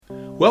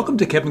Welcome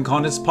to Kevin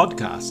Conner's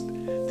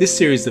podcast. This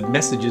series of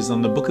messages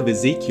on the book of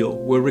Ezekiel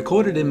were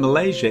recorded in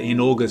Malaysia in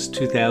August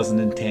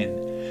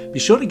 2010. Be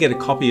sure to get a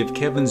copy of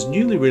Kevin's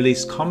newly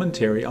released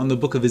commentary on the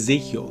book of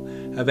Ezekiel,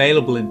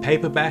 available in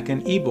paperback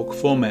and ebook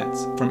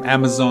formats from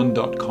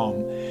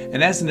Amazon.com,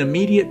 and as an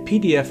immediate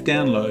PDF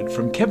download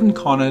from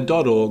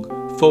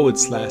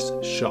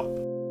kevinconner.org/shop.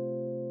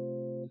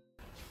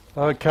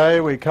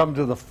 Okay, we come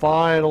to the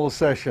final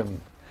session,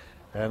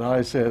 and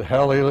I said,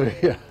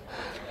 hallelujah.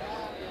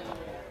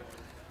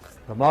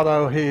 The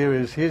motto here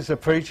is, here's a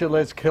preacher,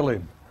 let's kill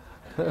him.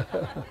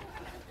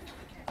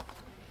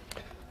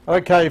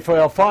 Okay, for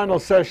our final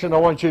session, I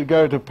want you to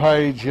go to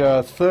page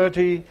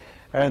 30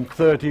 and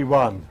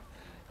 31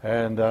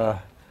 and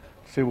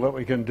see what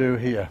we can do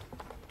here.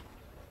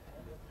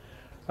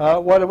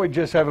 Why don't we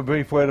just have a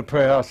brief word of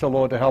prayer, ask the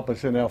Lord to help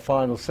us in our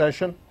final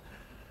session.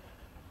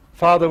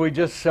 Father, we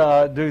just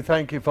do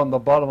thank you from the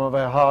bottom of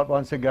our heart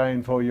once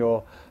again for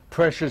your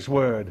precious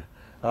word.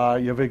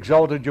 You've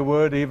exalted your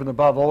word even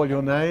above all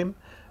your name.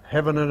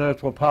 Heaven and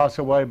earth will pass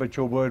away, but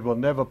your word will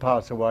never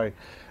pass away.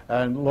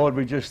 And Lord,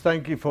 we just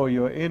thank you for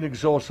your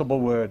inexhaustible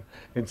word,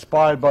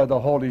 inspired by the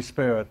Holy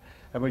Spirit.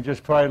 And we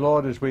just pray,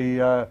 Lord, as we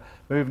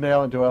move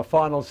now into our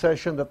final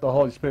session, that the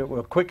Holy Spirit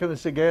will quicken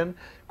us again,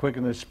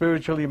 quicken us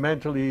spiritually,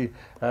 mentally,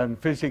 and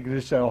physically,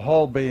 just our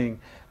whole being,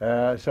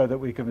 so that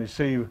we can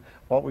receive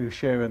what we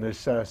share in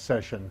this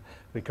session.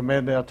 We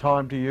commend our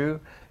time to you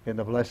in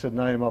the blessed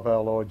name of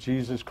our Lord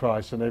Jesus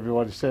Christ. And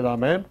everybody said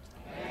amen.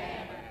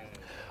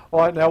 All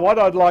right, now what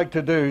I'd like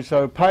to do,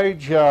 so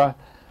page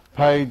 30,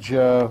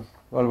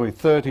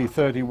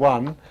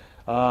 31,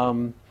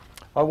 I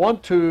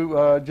want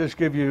to just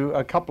give you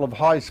a couple of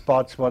high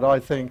spots, what I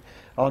think,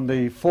 on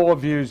the four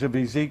views of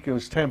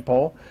Ezekiel's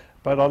temple,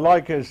 but I'd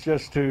like us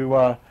just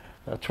to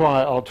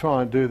I'll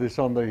try and do this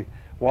on the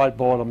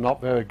whiteboard. I'm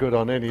not very good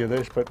on any of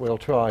this, but we'll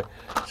try.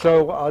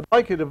 So I'd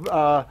like you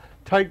to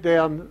take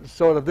down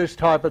sort of this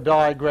type of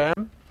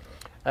diagram,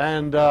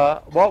 and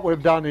what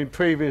we've done in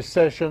previous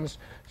sessions,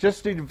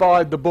 just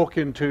divide the book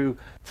into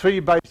three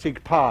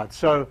basic parts.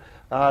 So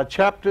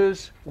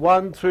chapters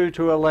 1 through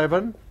to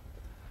 11,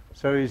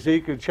 so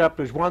Ezekiel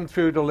chapters 1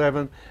 through to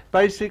 11,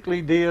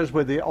 basically deals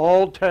with the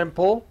old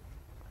temple,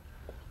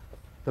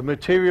 the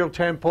material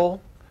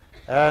temple,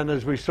 and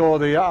as we saw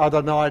the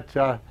other night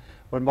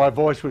when my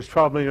voice was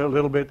troubling a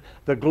little bit,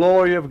 the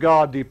glory of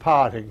God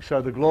departing.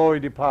 So the glory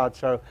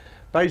departs. So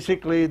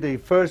basically the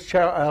first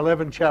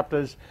 11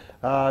 chapters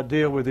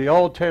deal with the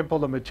old temple,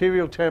 the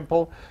material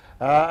temple.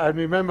 And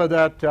remember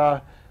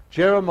that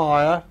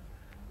Jeremiah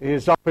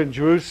is up in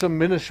Jerusalem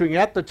ministering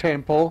at the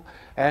temple,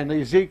 and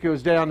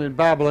Ezekiel's down in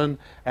Babylon,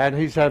 and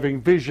he's having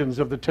visions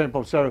of the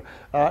temple. So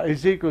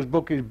Ezekiel's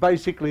book is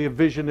basically a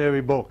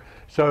visionary book.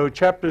 So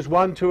chapters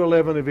 1 to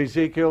 11 of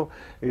Ezekiel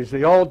is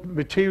the old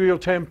material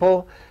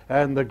temple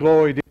and the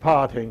glory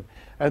departing.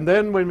 And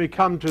then when we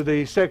come to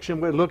the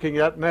section we're looking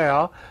at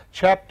now,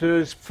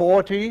 chapters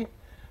 40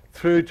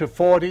 through to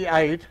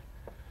 48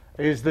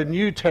 is the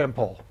new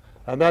temple.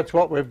 And that's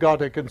what we've got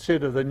to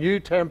consider, the new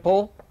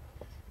temple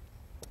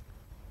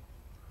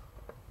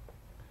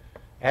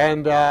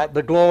and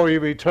the glory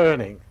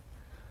returning.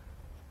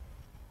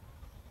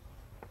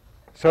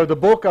 So the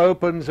book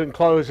opens and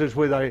closes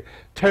with a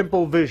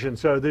temple vision.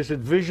 So this is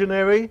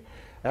visionary,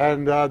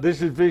 and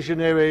this is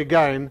visionary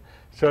again.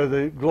 So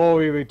the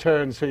glory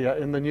returns here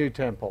in the new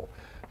temple.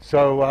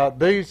 So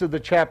these are the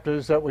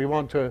chapters that we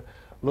want to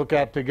look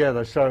at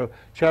together. So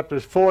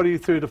chapters 40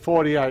 through to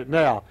 48.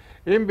 Now,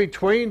 in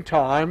between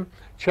time,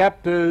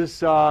 chapters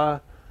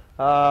 12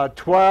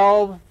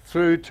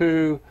 through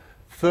to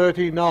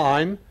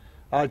 39,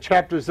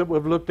 chapters that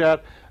we've looked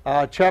at,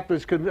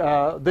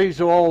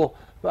 these are all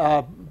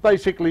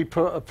basically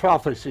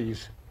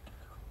prophecies.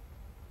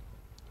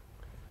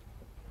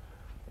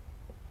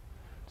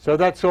 So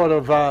that sort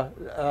of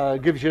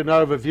gives you an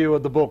overview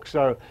of the book.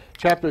 So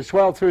chapters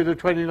 12 through to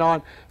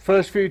 29,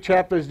 first few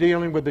chapters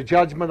dealing with the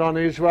judgment on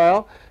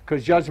Israel,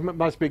 because judgment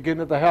must begin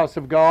at the house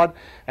of God.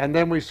 And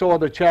then we saw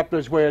the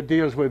chapters where it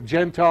deals with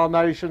Gentile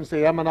nations,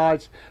 the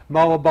Ammonites,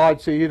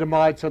 Moabites, the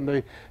Edomites, and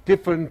the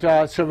different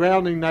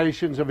surrounding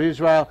nations of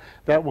Israel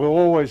that were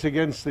always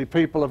against the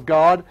people of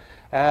God.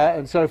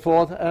 And so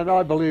forth, and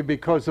I believe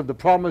because of the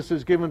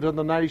promises given to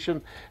the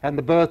nation and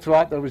the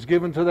birthright that was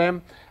given to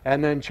them.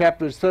 And then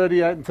chapters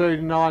 38 and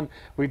 39,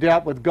 we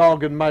dealt with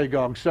Gog and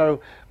Magog.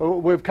 So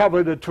we've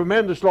covered a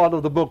tremendous lot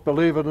of the book,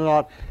 believe it or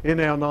not,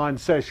 in our 9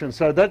 sessions.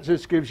 So that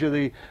just gives you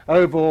the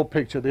overall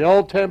picture. The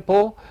old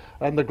temple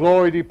and the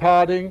glory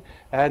departing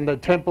and the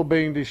temple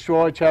being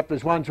destroyed,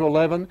 chapters 1 to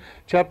 11.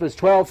 Chapters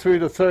 12 through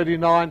to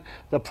 39,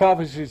 the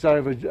prophecies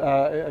over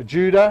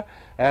Judah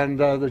and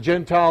the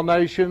Gentile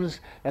nations,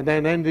 and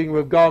then ending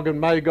with Gog and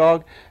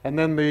Magog. And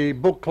then the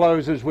book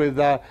closes with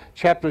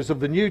chapters of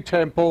the new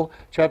temple,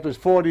 chapters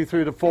 40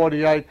 through to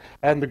 48,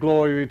 and the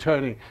glory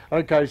returning.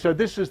 Okay, so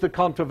this is the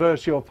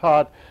controversial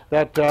part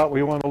that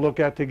we want to look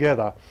at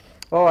together.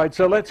 All right,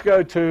 so let's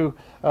go to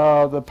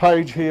the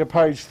page here,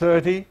 page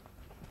 30.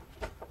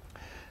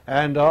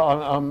 And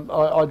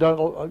I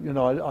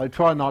don't, I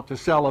try not to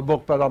sell a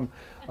book, but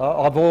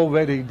I've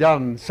already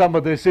done some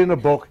of this in a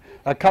book,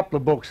 a couple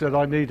of books that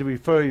I need to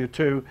refer you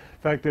to. In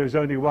fact, there's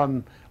only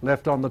one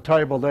left on the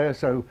table there,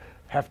 so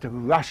have to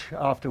rush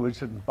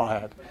afterwards and buy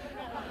it.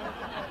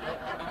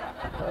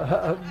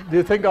 Do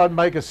you think I'd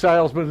make a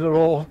salesman at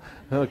all?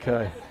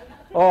 Okay.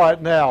 All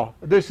right, now,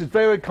 this is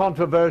very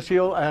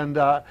controversial, and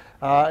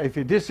if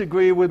you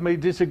disagree with me,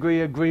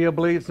 disagree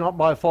agreeably. It's not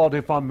my fault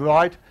if I'm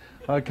right,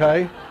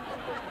 okay?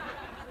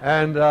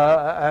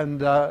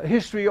 And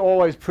history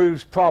always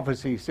proves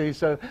prophecy, see?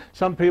 So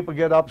some people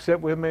get upset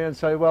with me and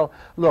say, well,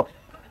 look,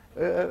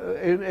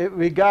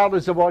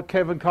 regardless of what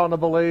Kevin Conner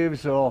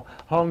believes, or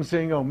Hong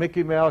Sing, or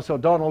Mickey Mouse, or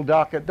Donald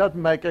Duck, it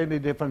doesn't make any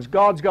difference.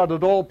 God's got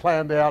it all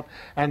planned out,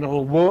 and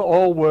it'll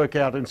all work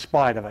out in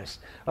spite of us.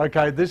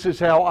 Okay, this is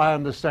how I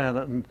understand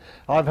it, and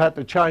I've had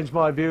to change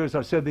my view. As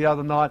I said the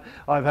other night,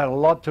 I've had a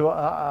lot to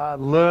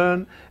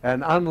learn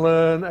and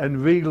unlearn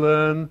and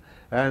relearn.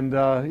 And,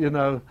 you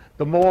know,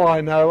 the more I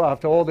know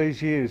after all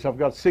these years, I've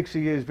got 60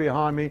 years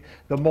behind me,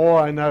 the more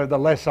I know, the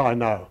less I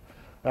know.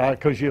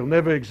 Because you'll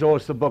never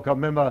exhaust the book. I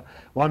remember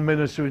one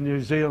minister in New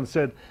Zealand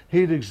said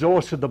he'd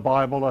exhausted the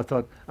Bible. I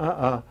thought,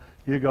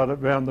 you got it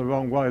round the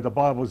wrong way. The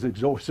Bible's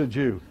exhausted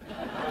you.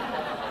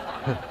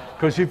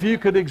 Because if you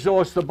could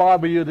exhaust the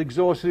Bible, you'd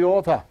exhaust the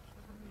author.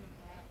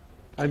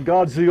 And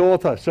God's the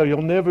author, so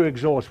you'll never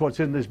exhaust what's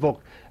in this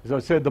book. As I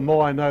said, the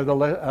more I know, the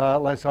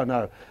less I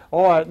know.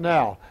 All right,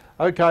 now,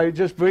 okay,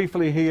 just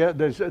briefly here,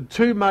 there's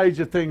two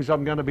major things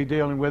I'm going to be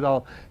dealing with.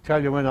 I'll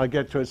tell you when I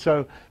get to it.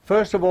 So,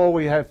 first of all,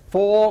 we have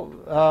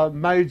four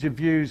major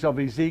views of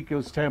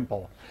Ezekiel's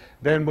temple.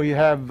 Then we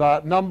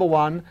have number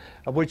one,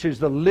 which is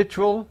the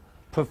literal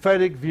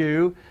prophetic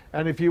view.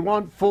 And if you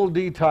want full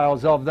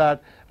details of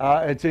that,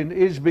 it's in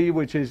ISBE,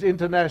 which is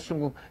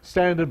International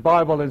Standard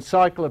Bible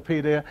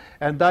Encyclopedia,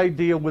 and they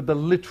deal with the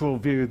literal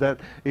view that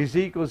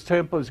Ezekiel's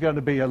temple is going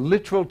to be a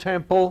literal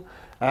temple.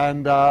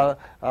 And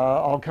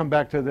I'll come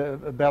back to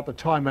about the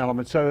time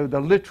element. So the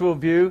literal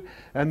view,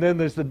 and then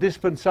there's the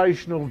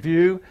dispensational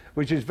view,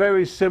 which is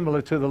very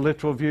similar to the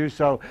literal view.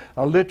 So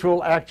a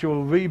literal,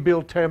 actual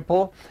rebuilt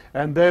temple.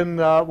 And then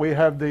we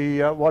have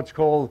the what's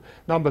called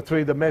number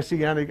three, the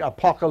messianic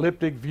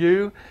apocalyptic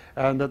view,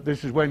 and that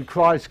this is when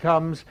Christ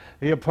comes.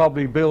 He'll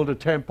probably build a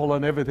temple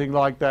and everything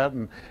like that,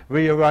 and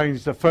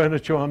rearrange the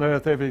furniture on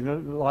earth,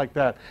 everything like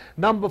that.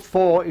 Number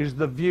four is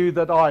the view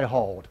that I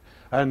hold.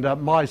 And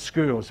my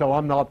school, so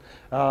I'm not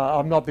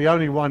the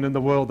only one in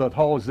the world that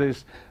holds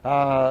this,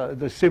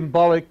 the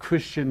symbolic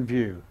Christian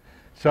view.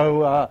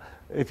 So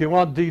if you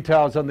want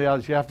details on the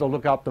others, you have to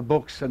look up the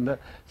books and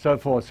so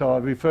forth. So I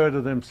refer to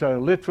them. So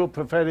literal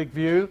prophetic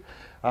view,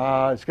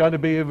 it's going to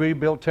be a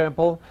rebuilt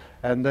temple,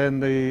 and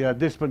then the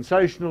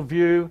dispensational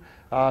view,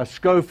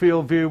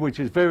 Schofield view, which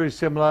is very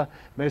similar,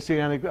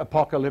 messianic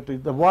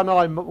apocalyptic. The one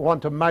I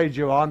want to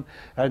major on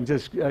and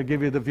just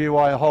give you the view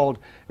I hold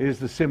is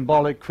the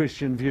symbolic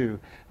Christian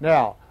view.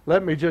 Now,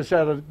 let me just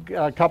add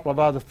a couple of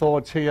other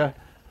thoughts here.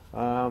 If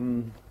I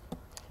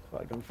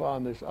can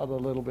find this other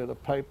little bit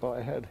of paper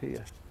I had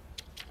here.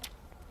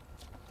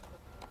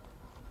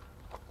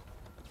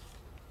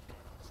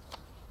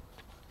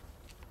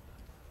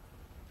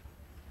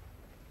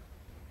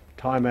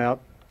 Time out.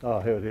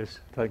 Oh, here it is.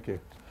 Thank you.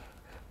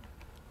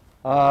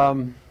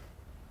 Yeah,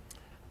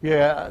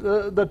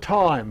 the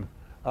time.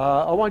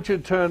 I want you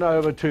to turn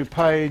over to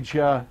page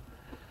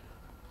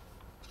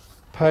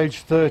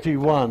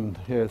 31.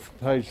 Yes,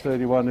 page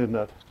 31, isn't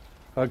it?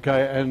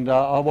 Okay, and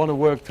I want to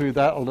work through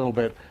that a little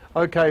bit.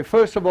 Okay,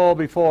 first of all,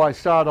 before I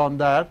start on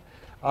that,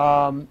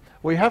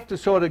 we have to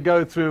sort of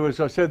go through,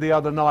 as I said the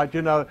other night,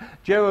 you know,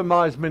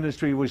 Jeremiah's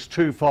ministry was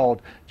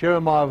twofold.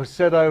 Jeremiah was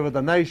set over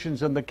the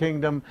nations and the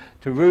kingdom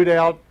to root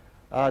out,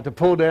 to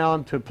pull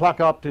down, to pluck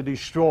up, to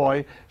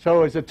destroy. So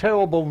it was a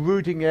terrible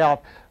rooting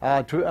out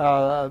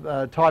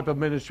type of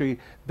ministry.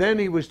 Then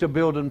he was to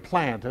build and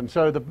plant. And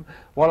so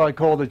what I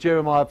call the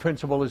Jeremiah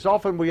principle is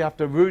often we have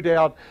to root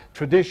out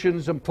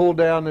traditions and pull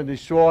down and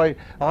destroy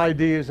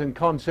ideas and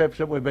concepts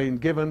that we've been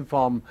given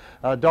from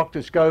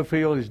Dr.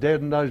 Schofield, who's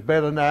dead and knows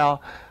better now,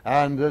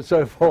 and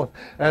so forth.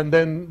 And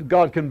then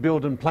God can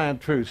build and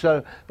plant truth.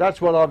 So that's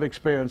what I've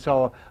experienced.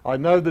 So I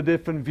know the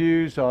different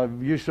views. I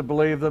used to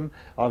believe them.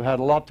 I've had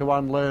a lot to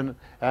unlearn,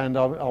 and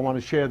I want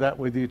to share that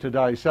with you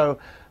today. So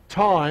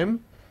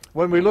time.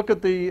 When we look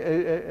at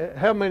the,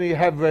 how many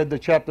have read the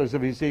chapters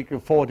of Ezekiel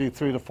 40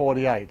 through to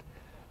 48?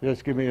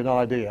 Just give me an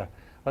idea.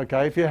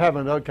 Okay, if you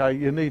haven't, okay,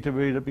 you need to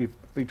read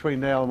it between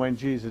now and when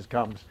Jesus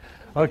comes.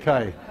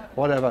 Okay,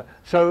 whatever.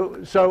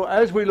 So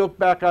as we look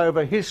back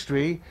over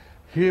history,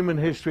 human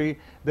history,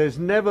 there's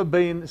never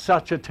been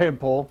such a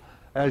temple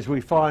as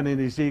we find in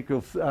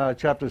Ezekiel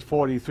chapters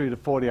 40 through to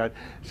 48.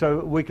 So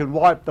we can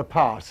wipe the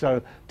past.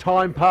 So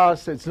time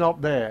past, it's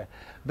not there.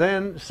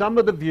 then some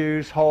of the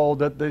views hold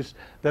that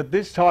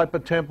this type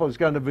of temple is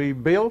going to be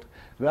built,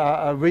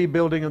 a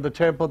rebuilding of the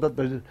temple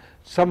that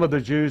some of the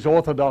Jews,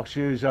 Orthodox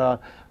Jews, are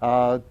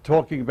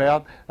talking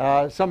about.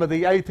 Some of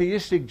the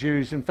atheistic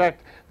Jews, in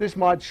fact, this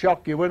might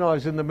shock you. When I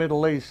was in the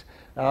Middle East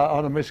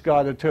on a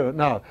misguided tour,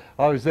 no,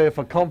 I was there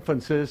for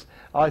conferences,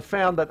 I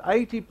found that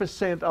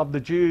 80% of the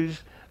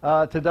Jews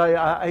today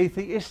are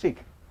atheistic.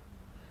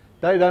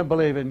 They don't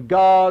believe in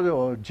God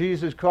or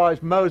Jesus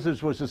Christ.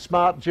 Moses was a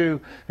smart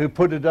Jew who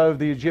put it over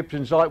the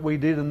Egyptians like we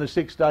did in the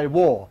Six-Day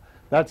War.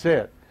 That's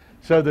it.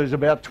 So there's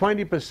about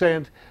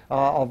 20%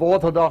 of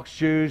Orthodox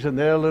Jews, and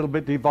they're a little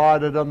bit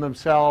divided on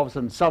themselves,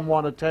 and some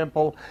want a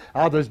temple,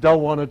 others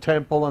don't want a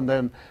temple. And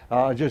then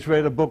I just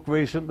read a book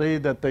recently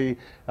that the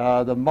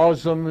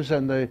Muslims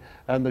and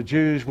the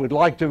Jews would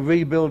like to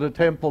rebuild a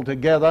temple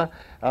together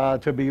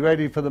to be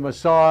ready for the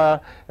Messiah.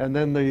 And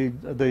then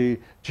the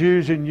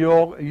Jews in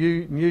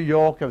New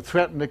York have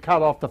threatened to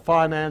cut off the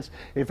finance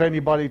if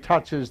anybody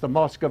touches the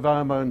Mosque of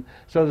Omar. And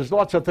so there's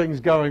lots of things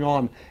going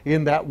on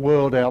in that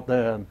world out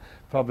there. And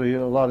probably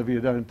a lot of you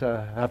don't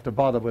have to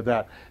bother with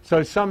that.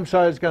 So some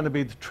say it's going to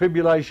be the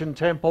tribulation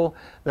temple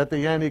that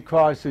the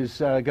Antichrist is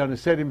going to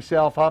set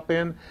himself up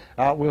in.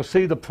 We'll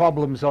see the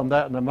problems on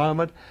that in a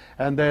moment.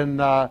 And then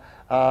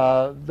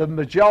the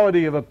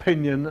majority of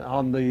opinion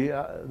on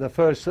the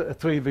first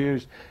three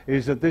views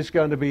is that this is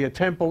going to be a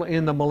temple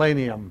in the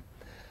millennium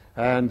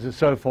and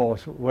so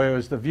forth,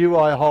 whereas the view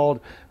I hold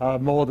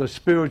more the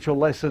spiritual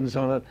lessons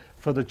on it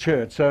for the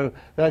church. So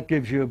that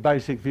gives you a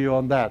basic view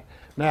on that.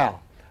 Now,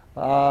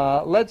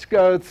 let's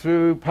go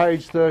through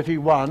page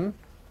 31,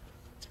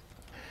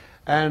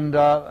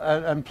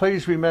 and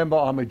please remember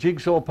I'm a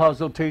jigsaw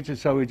puzzle teacher,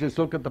 so we just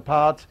look at the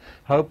parts.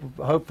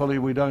 Hopefully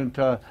we don't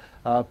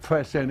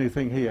press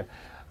anything here.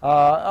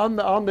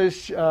 On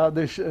this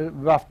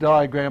rough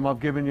diagram I've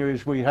given you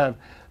is we have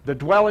the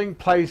dwelling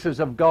places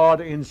of God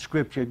in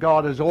Scripture.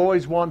 God has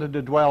always wanted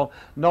to dwell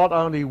not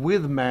only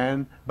with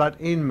man but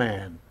in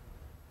man.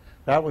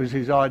 That was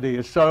his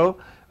idea.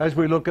 So as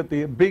we look at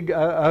the big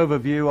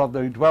overview of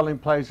the dwelling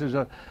places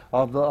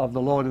of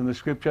the Lord in the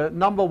Scripture,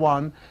 number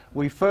one,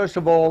 we first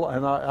of all,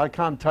 and I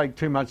can't take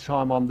too much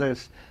time on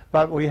this,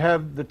 but we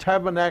have the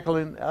tabernacle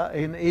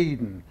in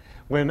Eden.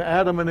 When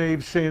Adam and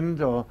Eve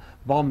sinned or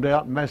bombed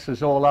out and messed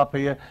us all up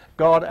here,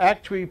 God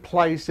actually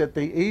placed at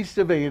the east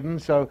of Eden,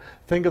 so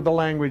think of the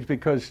language,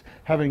 because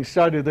having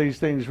studied these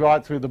things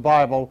right through the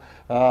Bible,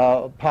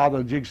 part of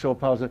the jigsaw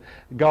puzzle,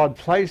 God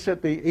placed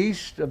at the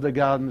east of the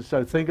garden,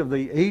 so think of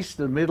the east,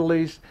 the Middle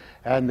East,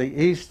 and the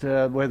east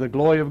where the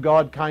glory of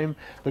God came.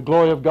 The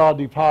glory of God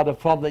departed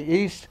from the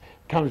east,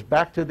 comes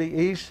back to the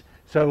east,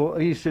 so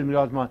east in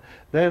God's mind.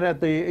 Then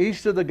at the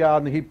east of the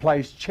garden he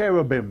placed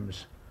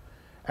cherubims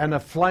and a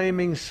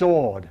flaming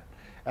sword.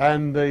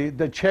 And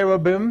the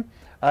cherubim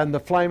and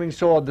the flaming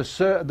sword,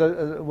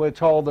 we're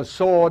told the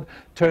sword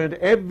turned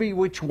every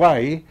which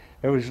way.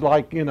 It was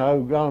like,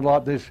 going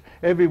like this,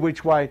 every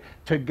which way,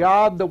 to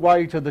guard the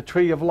way to the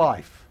tree of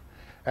life.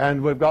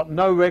 And we've got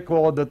no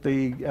record that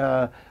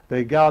the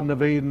Garden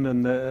of Eden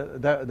and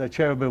the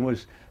cherubim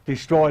was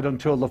destroyed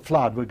until the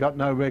flood. We've got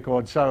no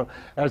record. So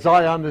as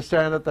I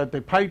understand it, that the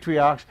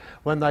patriarchs,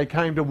 when they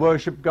came to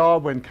worship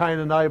God, when Cain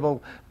and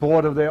Abel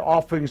brought of their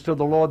offerings to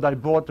the Lord, they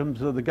brought them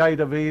to the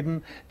gate of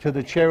Eden, to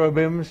the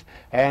cherubims,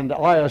 and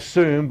I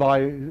assume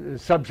by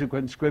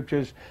subsequent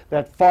scriptures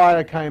that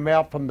fire came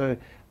out from the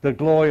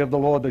glory of the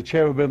Lord, the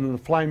cherubim and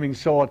the flaming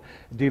sword,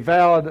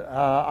 devoured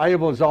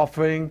Abel's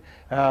offering,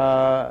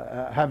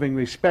 having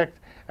respect,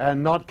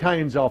 and not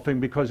Cain's offering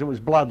because it was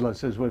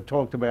bloodless, as we've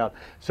talked about.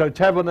 So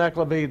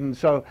tabernacle of Eden.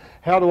 So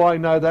how do I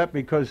know that?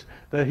 Because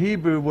the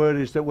Hebrew word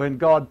is that when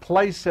God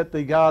placed at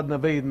the Garden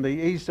of Eden, the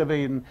east of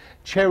Eden,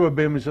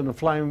 cherubims and the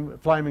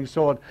flaming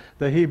sword,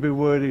 the Hebrew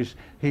word is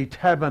he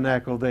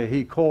tabernacled there,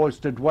 he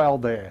caused to dwell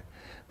there.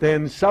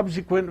 Then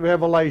subsequent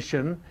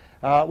revelation,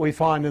 we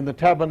find in the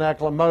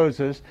tabernacle of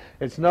Moses,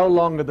 it's no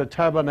longer the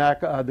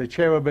tabernacle, the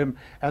cherubim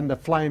and the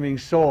flaming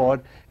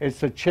sword, it's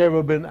the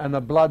cherubim and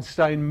the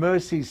blood-stained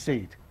mercy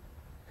seat.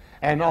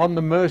 And on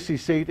the mercy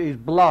seat is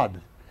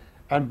blood,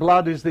 and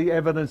blood is the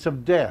evidence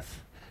of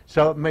death.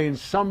 So it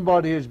means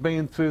somebody has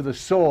been through the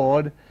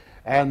sword,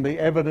 and the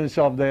evidence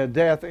of their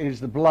death is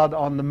the blood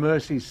on the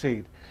mercy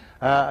seat.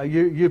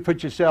 You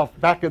put yourself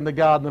back in the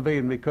Garden of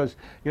Eden, because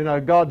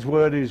God's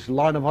word is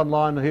line upon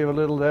line, here a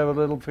little, there a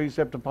little,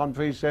 precept upon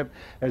precept,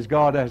 as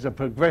God has a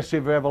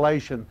progressive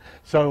revelation.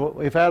 So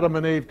if Adam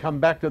and Eve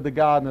come back to the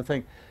garden and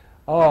think,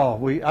 oh,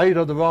 we ate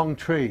of the wrong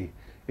tree,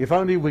 if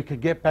only we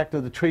could get back to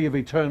the tree of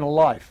eternal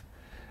life.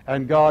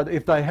 And God,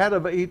 if they had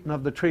have eaten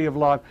of the tree of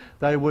life,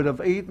 they would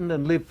have eaten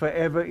and lived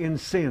forever in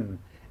sin,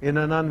 in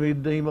an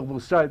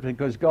unredeemable state,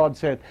 because God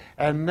said,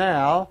 and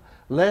now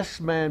lest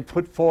man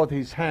put forth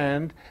his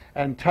hand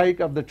and take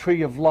of the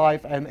tree of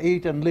life and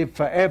eat and live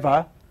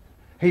forever,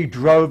 he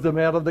drove them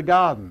out of the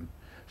garden.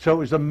 So it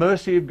was the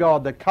mercy of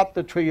God that cut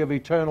the tree of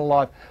eternal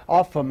life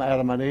off from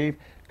Adam and Eve,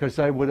 because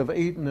they would have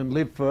eaten and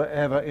lived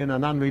forever in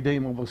an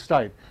unredeemable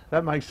state.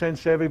 That makes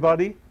sense to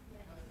everybody?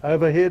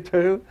 Over here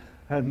too?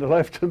 and the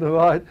left and the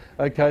right.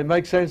 Okay,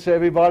 makes sense to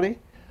everybody?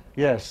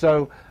 Yes,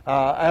 so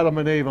Adam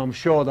and Eve, I'm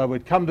sure they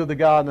would come to the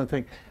garden and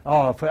think,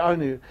 oh, if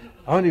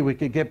only we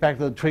could get back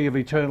to the tree of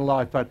eternal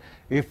life, but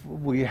if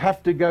we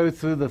have to go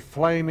through the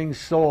flaming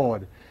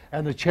sword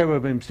and the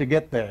cherubims to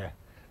get there.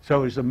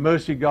 So it's the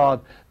mercy of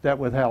God that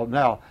withheld.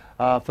 Now,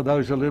 for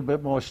those a little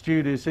bit more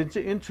studious, it's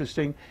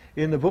interesting,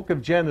 in the book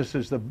of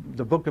Genesis, the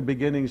book of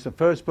beginnings, the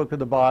first book of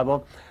the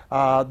Bible,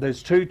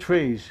 there's two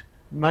trees,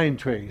 main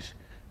trees.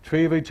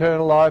 Tree of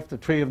eternal life, the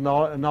tree of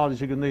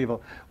knowledge of good and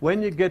evil.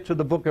 When you get to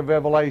the book of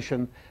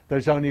Revelation,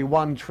 there's only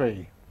one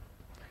tree.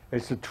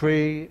 It's the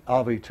tree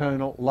of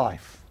eternal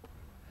life.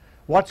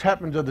 What's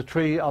happened to the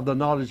tree of the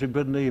knowledge of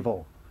good and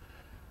evil?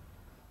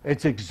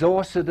 It's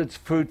exhausted its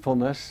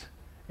fruitfulness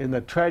in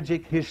the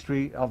tragic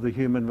history of the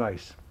human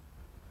race.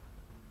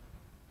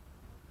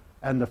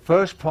 And the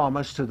first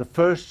promise to the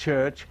first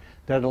church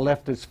that had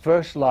left its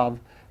first love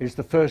is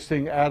the first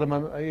thing Adam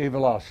and Eve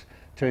lost.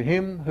 To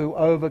him who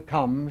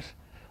overcomes,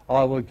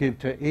 I will give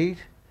to eat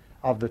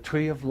of the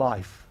tree of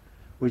life,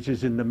 which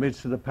is in the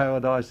midst of the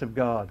paradise of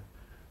God.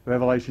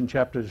 Revelation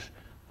chapters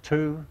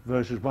 2,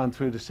 verses 1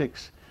 through to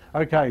 6.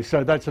 Okay,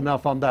 so that's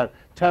enough on that.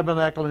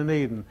 Tabernacle in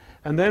Eden.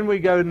 And then we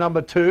go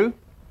number 2.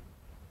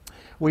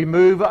 We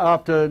move,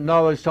 after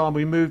Noah's time,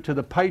 we move to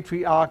the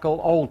patriarchal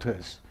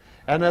altars.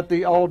 And at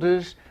the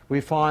altars,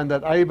 we find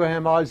that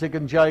Abraham, Isaac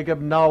and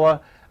Jacob,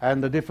 Noah,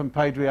 and the different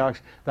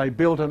patriarchs, they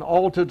built an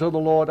altar to the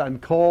Lord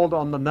and called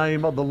on the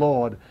name of the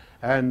Lord.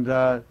 And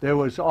there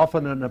was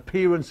often an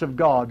appearance of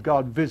God.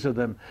 God visited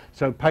them.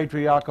 So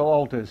patriarchal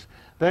altars.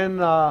 Then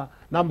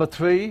number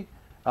 3,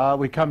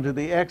 we come to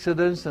the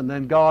Exodus, and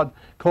then God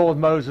called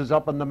Moses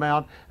up on the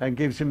mount and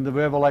gives him the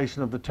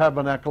revelation of the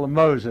tabernacle of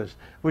Moses,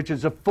 which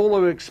is a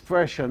fuller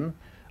expression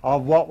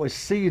of what was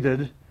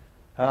seeded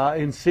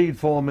in seed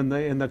form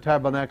in the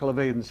tabernacle of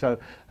Eden. So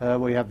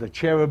we have the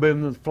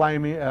cherubim, the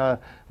flaming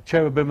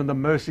cherubim and the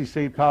mercy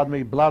seat,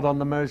 blood on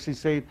the mercy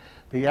seat,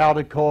 the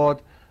outer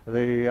court,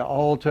 the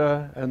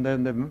altar, and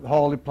then the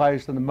holy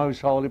place and the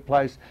most holy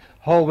place,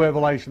 whole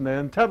revelation there.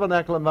 And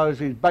tabernacle of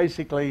Moses is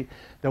basically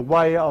the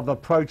way of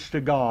approach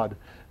to God.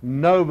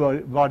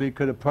 Nobody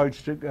could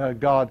approach to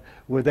God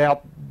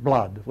without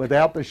blood.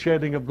 Without the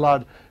shedding of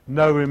blood,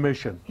 no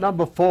remission.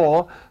 Number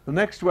 4, the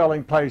next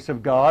dwelling place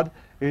of God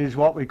is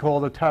what we call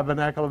the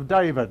tabernacle of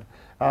David.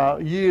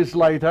 Years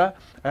later,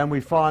 and we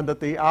find that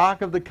the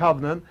Ark of the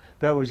Covenant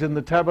that was in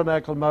the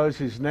tabernacle of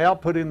Moses is now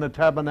put in the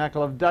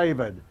tabernacle of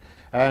David.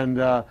 And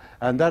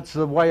that's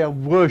the way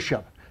of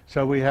worship.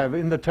 So we have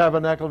in the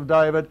tabernacle of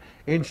David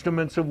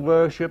instruments of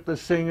worship, the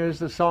singers,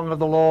 the song of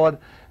the Lord,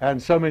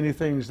 and so many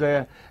things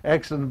there.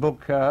 Excellent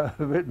book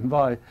written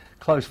by a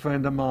close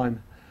friend of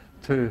mine,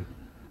 to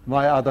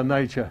my other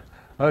nature.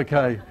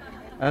 Okay.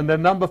 And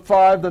then number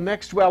 5, the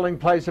next dwelling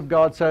place of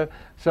God.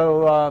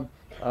 So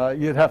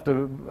you'd have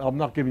to, I'm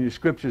not giving you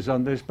scriptures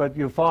on this, but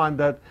you'll find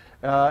that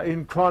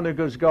in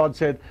Chronicles God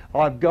said,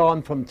 I've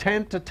gone from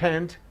tent to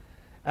tent,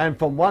 and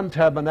from one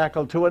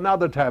tabernacle to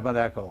another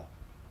tabernacle.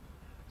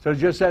 So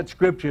just that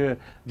scripture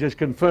just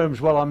confirms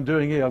what I'm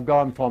doing here. I've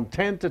gone from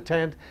tent to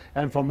tent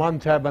and from one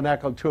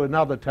tabernacle to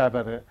another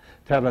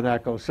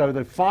tabernacle. So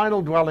the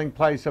final dwelling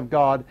place of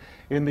God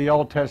in the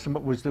Old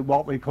Testament was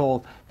what we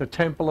call the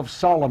Temple of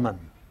Solomon.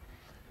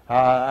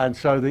 And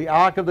so the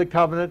Ark of the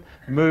Covenant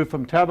moved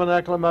from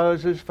Tabernacle of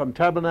Moses, from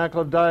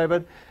Tabernacle of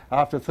David,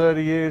 after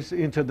 30 years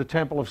into the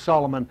Temple of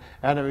Solomon,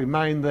 and it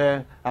remained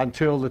there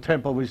until the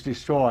temple was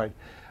destroyed.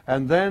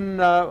 And then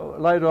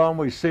later on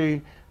we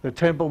see the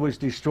temple was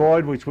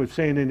destroyed, which we've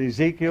seen in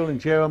Ezekiel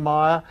and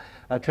Jeremiah,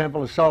 a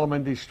Temple of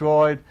Solomon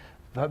destroyed,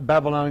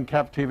 Babylon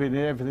captivity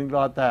and everything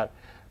like that.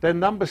 Then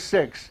number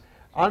 6,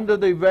 under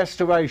the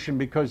restoration,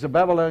 because the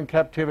Babylon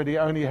captivity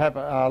only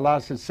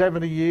lasted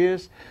 70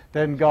 years,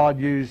 then God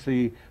used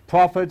the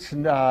prophets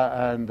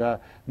and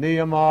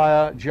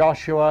Nehemiah,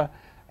 Joshua,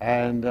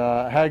 and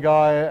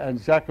Haggai and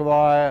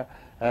Zechariah,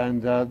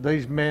 and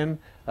these men,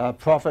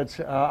 prophets,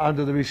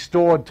 under the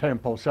restored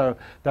temple. So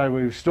they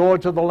were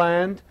restored to the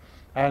land,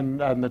 and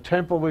the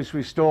temple was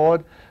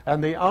restored.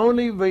 And the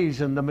only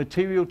reason the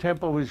material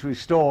temple was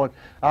restored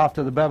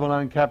after the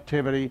Babylon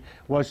captivity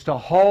was to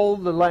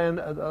hold the land,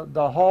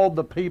 hold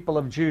the people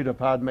of Judah,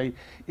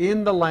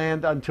 in the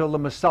land until the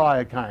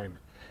Messiah came.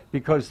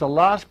 Because the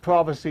last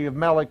prophecy of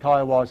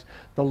Malachi was,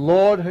 the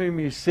Lord whom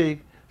you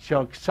seek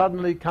shall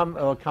suddenly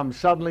come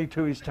suddenly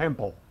to his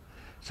temple.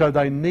 So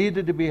they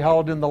needed to be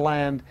held in the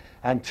land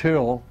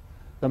until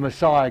the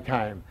Messiah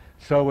came.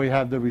 So we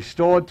have the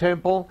restored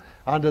temple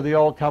under the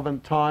Old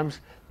Covenant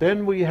times.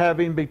 Then we have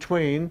in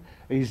between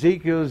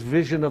Ezekiel's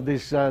vision of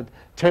this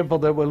temple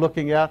that we're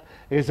looking at.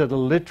 Is it a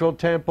literal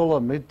temple, a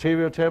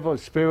material temple, a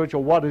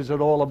spiritual? What is it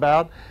all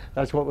about?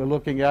 That's what we're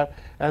looking at.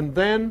 And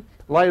then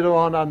later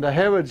on under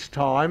Herod's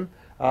time,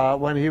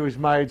 when he was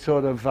made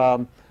sort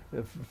of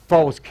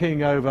false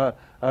king over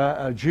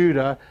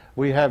Judah,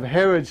 we have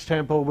Herod's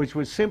temple, which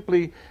was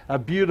simply a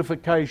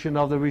beautification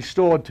of the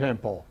restored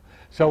temple.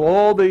 So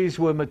all these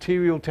were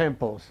material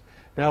temples.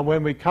 Now,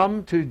 when we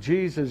come to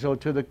Jesus or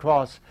to the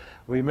cross,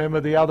 remember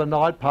the other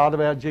night, part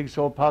of our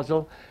jigsaw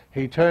puzzle,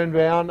 he turned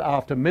round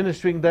after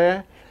ministering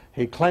there.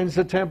 He cleansed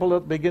the temple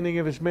at the beginning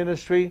of his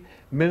ministry,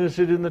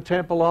 ministered in the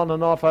temple on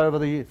and off over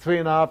the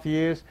 3.5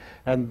 years,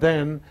 and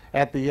then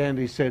at the end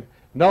he said,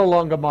 no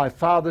longer my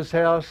Father's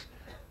house,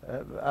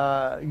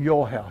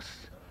 your house.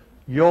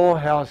 Your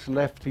house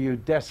left to you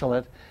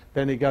desolate.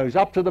 Then he goes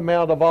up to the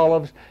Mount of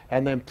Olives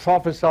and then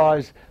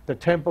prophesies the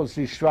temple's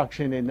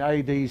destruction in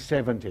AD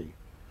 70.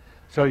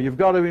 So you've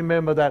got to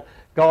remember that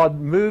God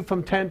moved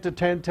from tent to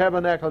tent,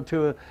 tabernacle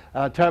to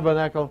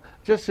tabernacle,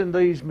 just in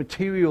these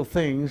material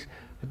things,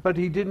 but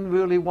he didn't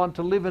really want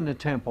to live in the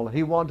temple.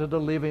 He wanted to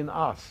live in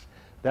us.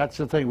 That's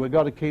the thing. We've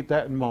got to keep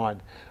that in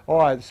mind. All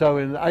right, so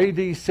in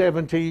AD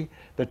 70,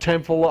 the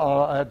temple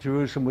at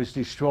Jerusalem was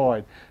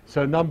destroyed.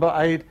 So number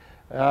 8,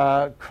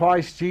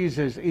 Christ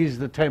Jesus is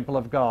the temple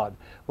of God.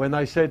 When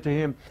they said to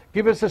him,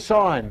 give us a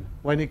sign,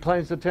 when he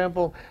cleansed the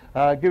temple,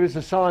 give us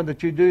a sign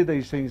that you do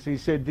these things. He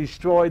said,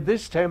 destroy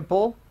this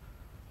temple,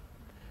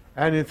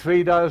 and in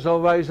 3 days I'll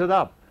raise it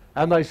up.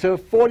 And they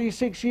served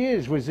 46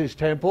 years was this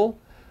temple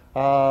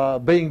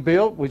being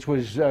built, which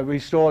was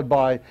restored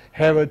by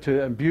Herod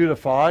and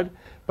beautified.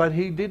 But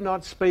he did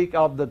not speak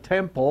of the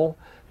temple,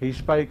 he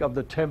spake of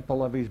the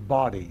temple of his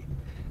body.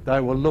 They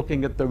were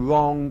looking at the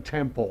wrong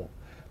temple.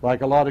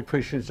 Like a lot of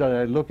Christians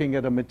are looking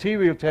at a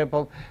material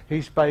temple,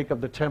 he spake of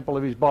the temple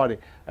of his body.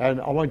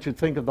 And I want you to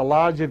think of the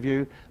larger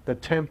view, the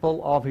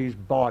temple of his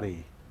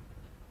body.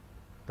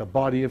 The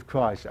body of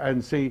Christ.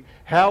 And see,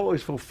 how it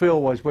was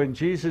fulfilled was when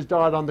Jesus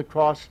died on the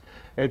cross,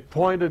 it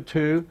pointed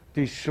to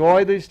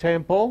destroy this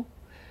temple.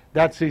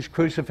 That's his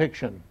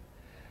crucifixion.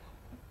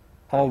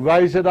 I'll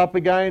raise it up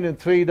again in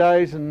 3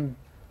 days, and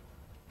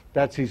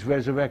that's his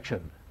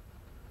resurrection.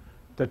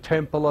 The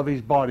temple of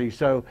his body.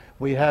 So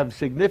we have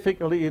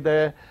significantly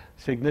there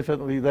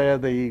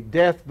the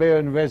death, burial,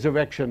 and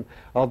resurrection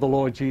of the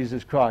Lord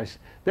Jesus Christ.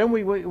 Then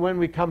when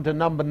we come to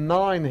number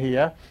 9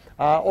 here,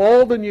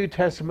 all the New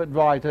Testament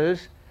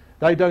writers,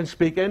 they don't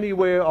speak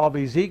anywhere of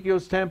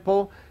Ezekiel's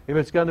temple. If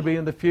it's going to be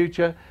in the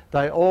future,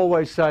 they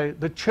always say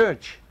the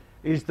church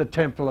is the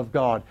temple of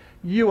God.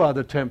 You are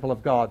the temple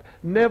of God.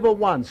 Never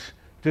once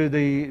do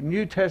the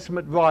New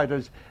Testament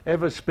writers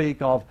ever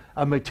speak of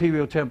a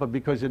material temple,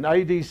 because in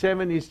AD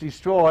 70 it's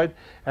destroyed,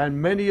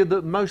 and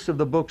most of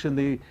the books in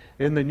the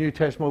New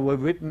Testament were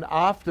written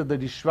after the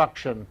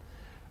destruction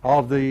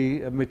of the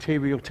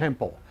material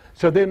temple.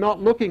 So they're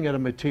not looking at a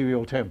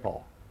material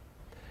temple.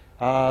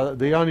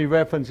 The only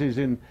reference is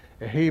in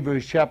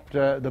Hebrews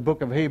the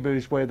book of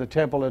Hebrews, where the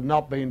temple had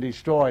not been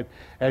destroyed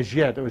as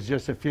yet. It was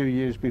just a few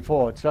years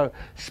before it. So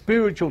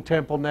spiritual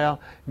temple now,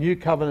 New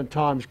Covenant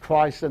times,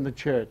 Christ and the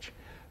church.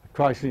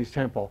 Christ and his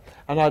temple.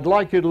 And I'd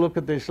like you to look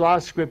at this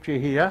last scripture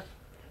here,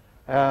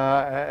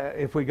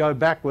 if we go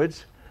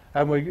backwards,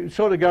 and we're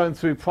sort of going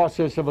through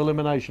process of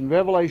elimination.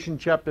 Revelation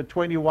chapter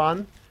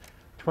 21,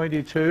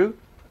 22.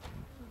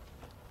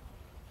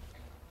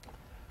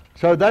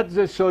 So that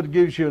just sort of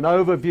gives you an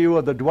overview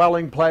of the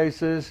dwelling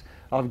places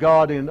of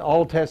God in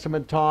Old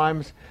Testament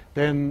times.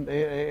 Then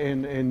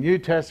in New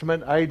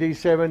Testament, AD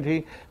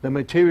 70, the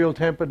material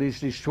temple is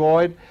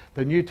destroyed.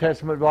 The New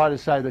Testament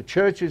writers say the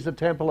church is the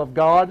temple of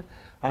God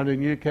under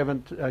New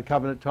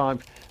Covenant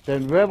times.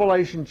 Then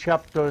Revelation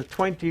chapter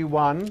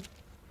 21,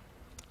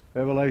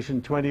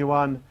 Revelation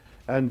 21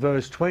 and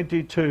verse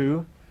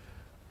 22,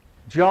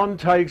 John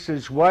takes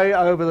us way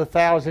over the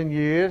 1,000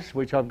 years,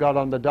 which I've got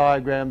on the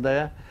diagram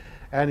there,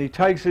 and he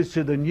takes us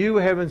to the new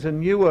heavens and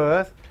new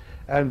earth,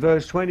 and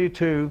verse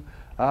 22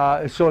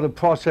 is sort of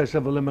process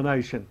of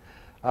elimination.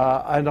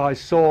 And I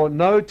saw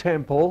no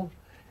temple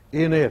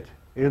in it,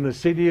 in the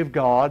city of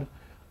God,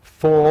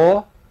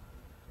 for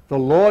the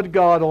Lord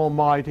God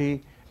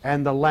Almighty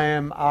and the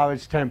Lamb are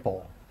its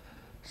temple.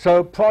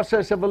 So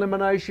process of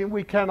elimination,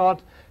 we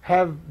cannot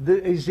have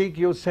the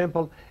Ezekiel's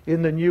temple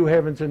in the new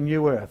heavens and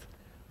new earth.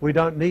 We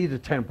don't need a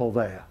temple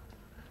there.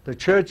 The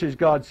church is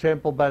God's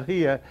temple, but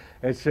here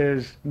it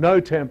says no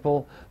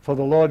temple for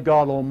the Lord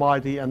God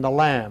Almighty and the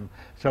Lamb.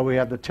 So we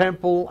have the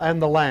temple and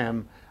the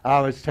Lamb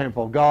are its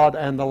temple, God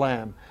and the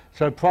Lamb.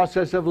 So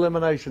process of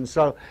elimination.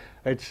 So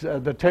it's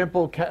the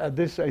temple,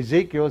 this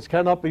Ezekiel's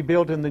cannot be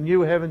built in the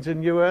new heavens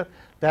and new earth.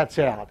 That's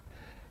out.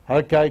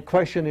 Okay,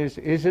 question is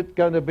it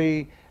going to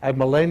be a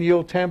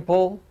millennial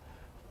temple,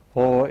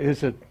 or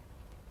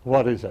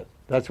what is it?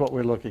 That's what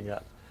we're looking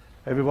at.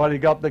 Everybody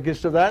got the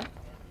gist of that?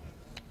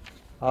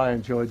 I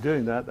enjoyed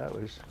doing that. That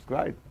was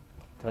great.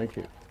 Thank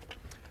you.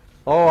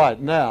 All right,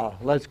 now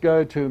let's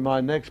go to my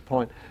next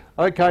point.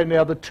 Okay,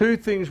 now the two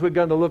things we're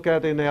going to look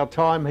at in our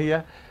time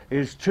here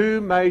is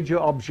two major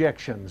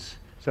objections.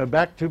 So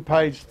back to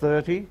page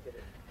 30.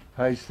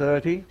 Page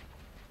 30.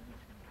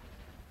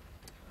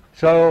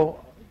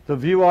 So the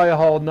view I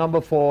hold, number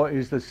 4,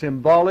 is the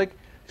symbolic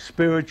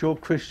spiritual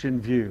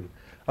Christian view.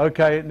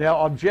 Okay,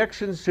 now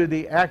objections to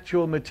the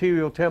actual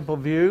material temple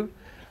view.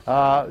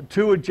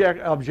 Two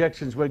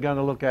objections we're going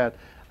to look at.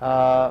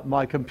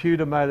 My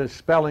computer made a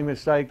spelling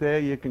mistake there.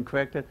 You can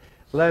correct it.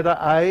 Letter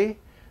A,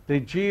 the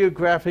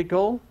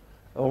geographical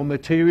or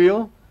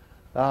material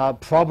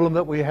problem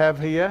that we have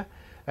here.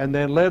 And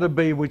then letter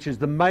B, which is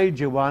the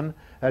major one,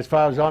 as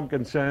far as I'm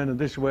concerned, and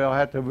this is where I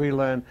had to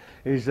relearn,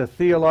 is the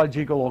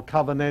theological or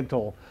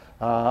covenantal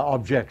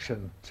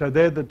objection. So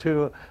they're the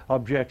two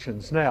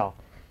objections. Now,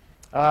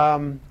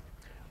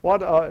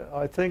 what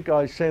I think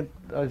I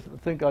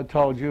think I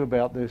told you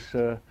about this,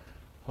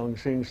 I'm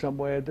seeing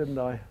somewhere, didn't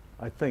I?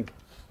 I think.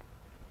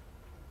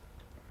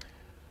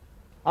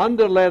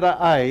 Under letter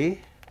A,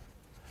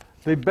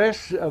 the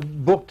best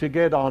book to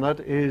get on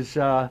it is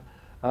down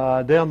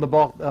the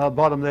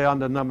bottom there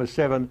under number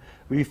 7,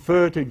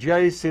 refer to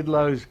J.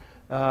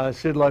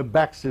 Sidlow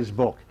Baxter's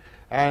book.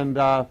 And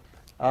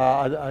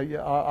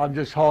I'm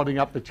just holding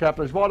up the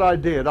chapters. What I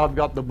did, I've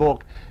got the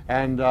book,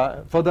 and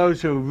for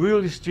those who are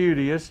really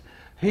studious,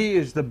 he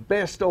is the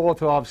best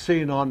author I've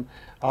seen on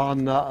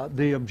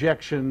the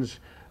objections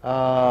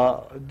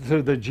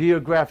to the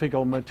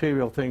geographical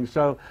material thing.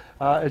 So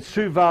it's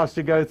too vast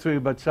to go through,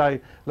 but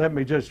let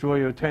me just draw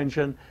your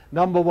attention.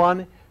 Number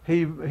 1,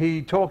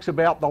 he talks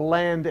about the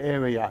land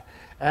area.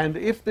 And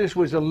if this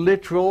was a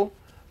literal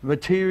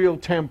material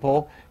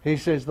temple, he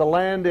says the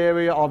land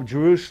area of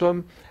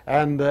Jerusalem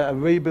and a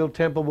rebuilt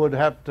temple would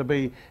have to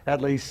be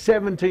at least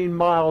 17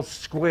 miles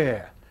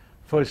square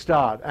for a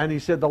start. And he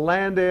said the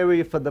land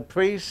area for the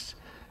priests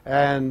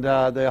and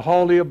the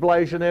holy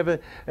oblation,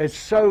 everything, it's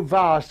so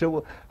vast.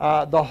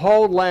 The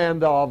whole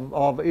land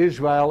of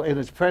Israel in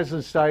its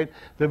present state,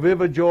 the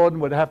River Jordan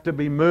would have to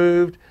be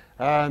moved,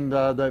 and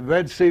the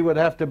Red Sea would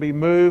have to be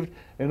moved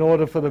in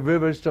order for the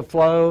rivers to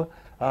flow,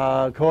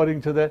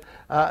 according to that.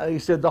 He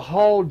said the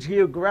whole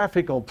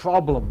geographical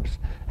problems,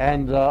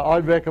 and I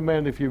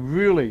recommend, if you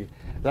really,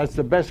 that's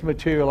the best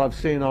material I've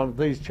seen on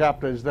these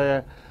chapters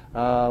there.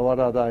 What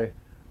are they?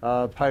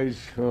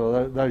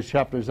 Those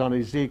chapters on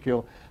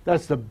Ezekiel.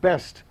 That's the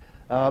best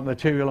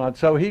material on it.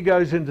 So he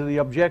goes into the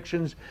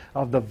objections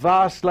of the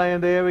vast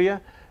land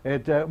area.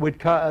 It would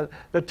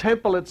the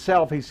temple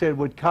itself, he said,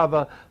 would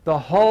cover the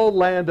whole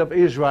land of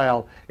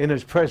Israel in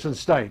its present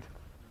state.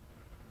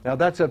 Now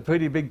that's a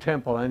pretty big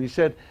temple, and he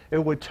said it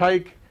would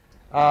take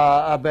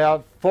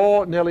about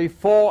nearly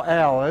 4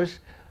 hours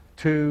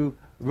to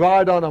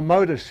ride on a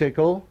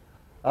motorcycle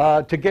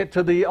to get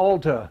to the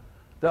altar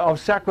of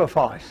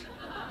sacrifice.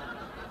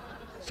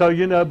 So,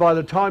 you know, by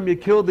the time you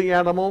killed the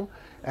animal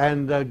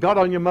and got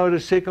on your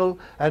motorcycle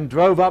and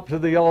drove up to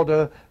the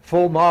altar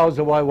 4 miles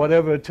away,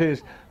 whatever it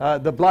is,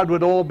 the blood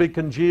would all be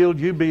congealed,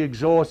 you'd be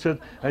exhausted,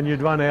 and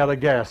you'd run out of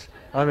gas.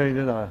 I mean,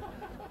 you know.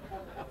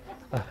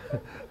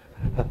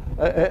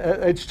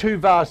 It's too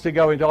vast to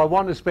go into. I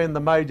want to spend the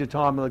major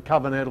time on the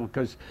covenantal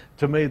because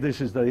to me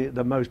this is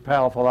the most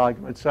powerful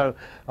argument. So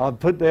I've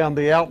put down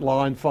the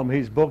outline from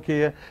his book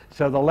here.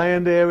 So the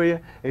land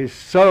area is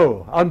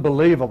so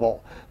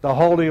unbelievable. The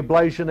holy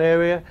oblation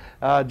area,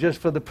 just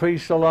for the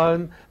priests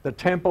alone, the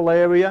temple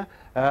area,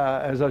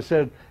 as I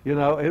said, you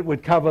know, it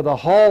would cover the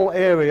whole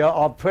area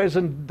of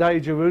present-day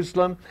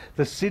Jerusalem,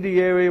 the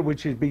city area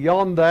which is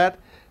beyond that,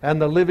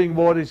 and the living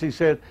waters. He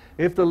said,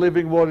 if the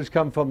living waters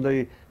come from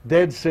the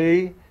Dead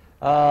Sea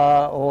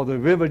or the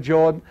River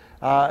Jordan,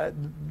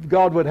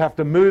 God would have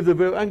to move the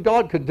river, and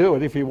God could do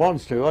it if he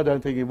wants to. I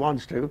don't think he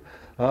wants to,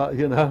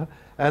 you know.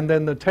 And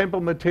then the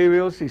temple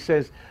materials, he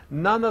says,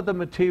 none of the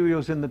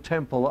materials in the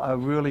temple are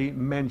really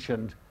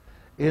mentioned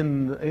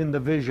in the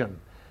vision.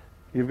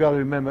 You've got to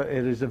remember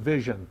it is a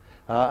vision.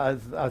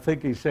 I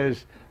think he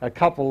says a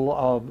couple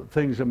of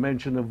things are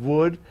mentioned of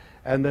wood,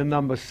 and then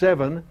number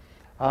 7,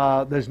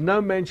 there's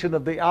no mention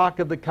of the Ark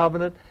of the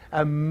Covenant,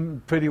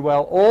 and pretty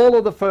well all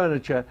of the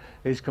furniture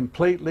is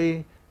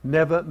completely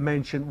never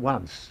mentioned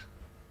once.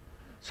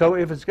 So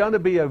if it's going to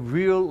be a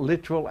real,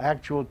 literal,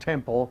 actual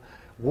temple,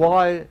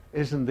 why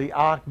isn't the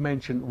Ark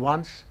mentioned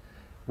once,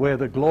 where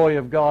the glory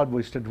of God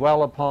was to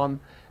dwell upon,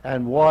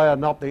 and why are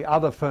not the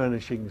other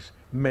furnishings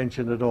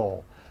mentioned at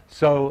all?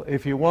 So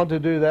if you want to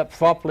do that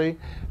properly,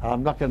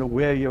 I'm not going to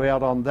wear you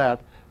out on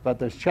that, but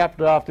there's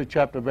chapter after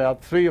chapter,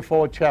 about 3 or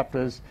 4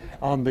 chapters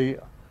on the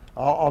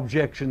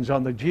objections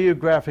on the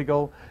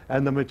geographical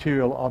and the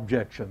material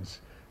objections.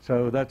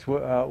 So that's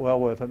well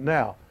worth it.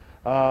 Now,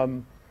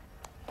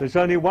 there's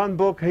only one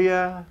book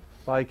here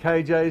by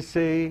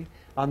KJC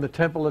on the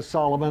Temple of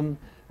Solomon,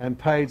 and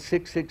page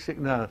 666,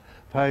 no,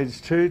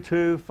 page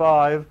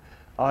 225,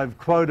 I've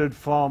quoted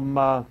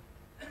from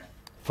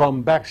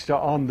Baxter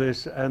on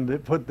this, and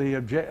it put the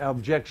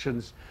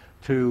objections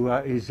to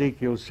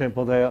Ezekiel's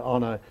temple there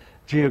on a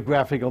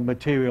geographical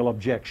material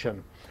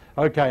objection.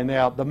 Okay,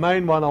 now the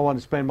main one I want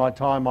to spend my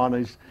time on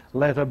is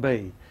letter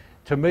B.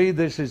 To me,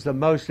 this is the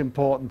most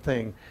important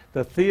thing,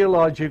 the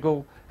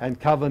theological and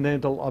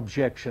covenantal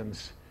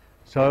objections.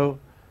 So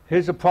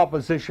here's a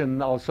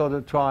proposition. I'll sort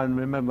of try and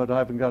remember it. I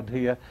haven't got it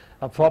here.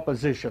 A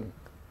proposition.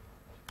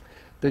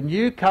 The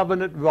New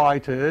Covenant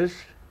writers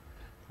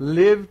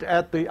lived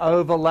at the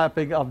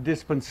overlapping of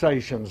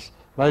dispensations.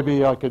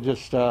 Maybe I could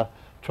just try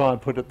and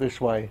put it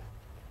this way,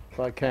 if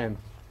I can.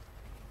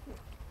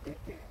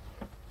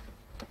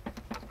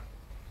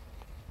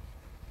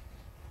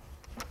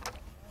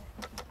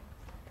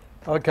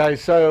 Okay,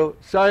 so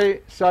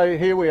say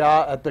here we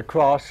are at the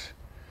cross,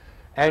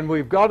 And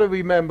we've got to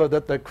remember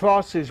that the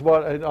cross is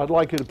what, and I'd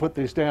like you to put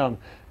this down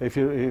if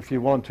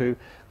you want to.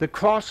 The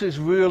cross is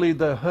really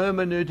the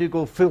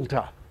hermeneutical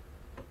filter.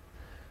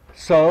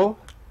 So,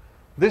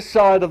 this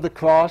side of the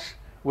cross,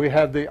 we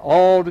have the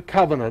Old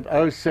Covenant,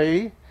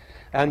 OC,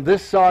 and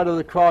this side of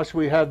the cross,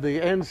 we have the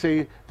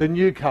NC, the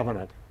New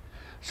Covenant.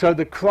 So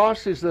the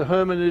cross is the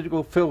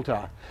hermeneutical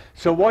filter.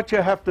 So what you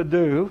have to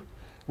do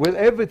with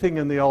everything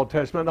in the Old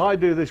Testament, I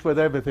do this with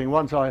everything.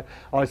 Once I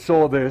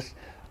saw this,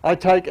 I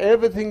take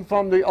everything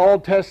from the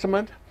Old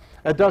Testament.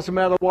 It doesn't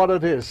matter what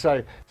it is.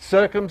 Say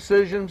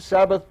circumcision,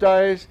 Sabbath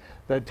days,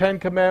 the Ten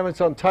Commandments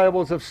on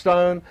tables of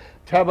stone,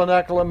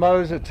 tabernacle of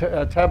Moses,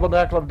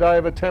 tabernacle of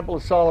David, temple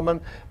of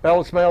Solomon,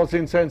 bells, smells,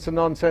 incense and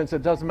nonsense.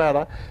 It doesn't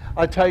matter.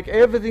 I take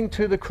everything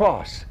to the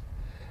cross,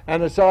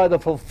 and it's either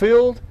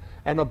fulfilled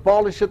and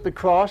abolished at the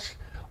cross,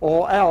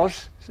 or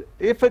else,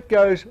 if it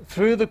goes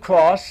through the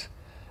cross,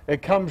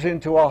 it comes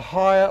into a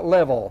higher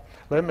level.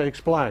 Let me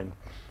explain.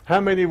 How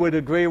many would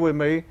agree with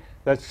me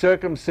that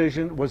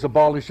circumcision was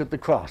abolished at the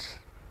cross?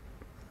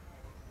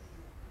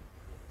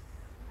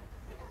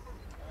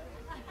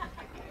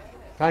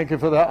 Thank you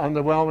for that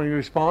underwhelming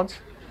response.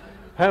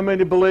 How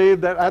many believe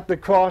that at the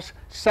cross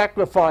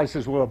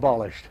sacrifices were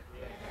abolished?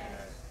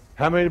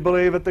 How many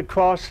believe at the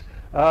cross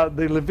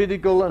the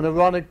Levitical and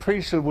Aaronic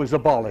priesthood was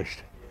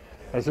abolished?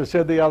 As I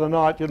said the other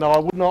night, I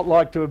would not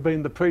like to have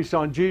been the priest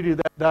on duty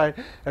that day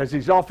as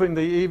he's offering the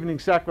evening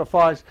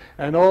sacrifice,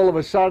 and all of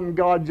a sudden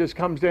God just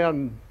comes down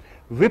and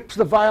rips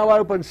the veil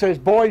open and says,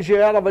 "Boys,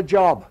 you're out of a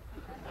job."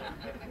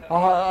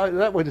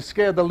 That would have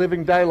scared the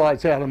living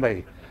daylights out of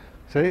me.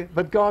 See?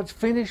 But God's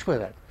finished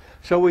with it.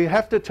 So we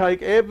have to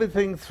take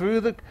everything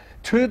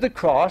to the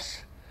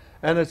cross,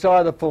 and it's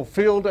either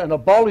fulfilled and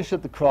abolished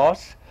at the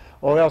cross,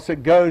 or else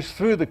it goes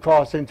through the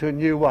cross into a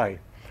new way.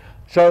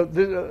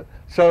 So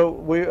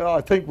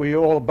I think we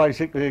all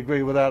basically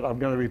agree with that. I'm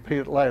going to repeat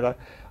it later.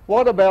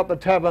 What about the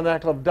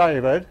tabernacle of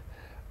David?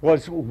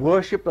 Was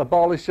worship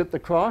abolished at the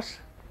cross?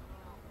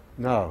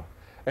 No.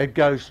 It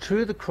goes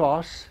to the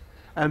cross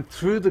and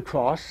through the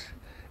cross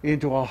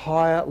into a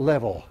higher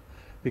level,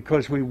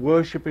 because we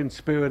worship in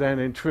spirit and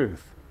in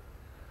truth.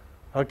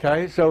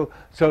 Okay, so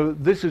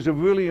this is a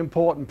really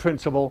important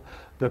principle.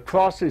 The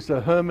cross is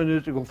the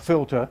hermeneutical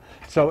filter,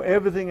 so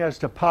everything has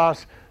to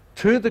pass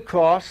to the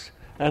cross,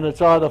 and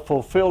it's either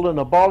fulfilled and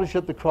abolished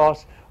at the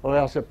cross, or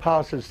else it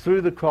passes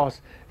through the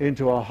cross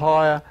into a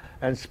higher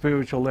and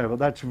spiritual level.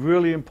 That's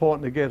really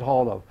important to get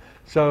hold of.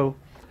 So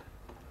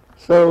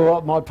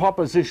my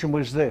proposition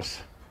was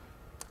this,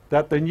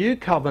 that the new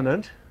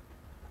covenant,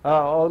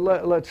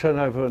 let's turn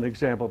over an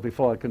example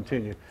before I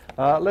continue.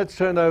 Let's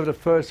turn over to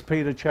 1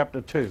 Peter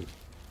chapter 2.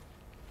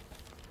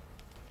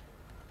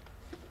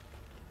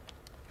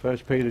 1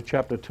 Peter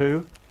chapter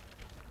 2.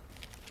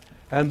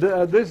 And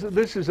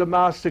this is a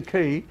master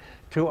key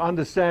to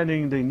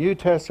understanding the New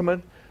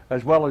Testament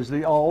as well as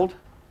the Old.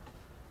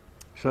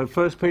 So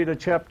 1 Peter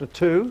chapter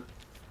 2.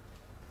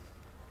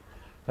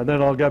 And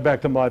then I'll go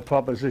back to my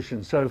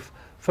proposition. So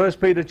 1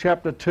 Peter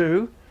chapter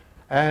 2.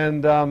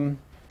 And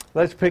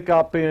let's pick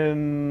up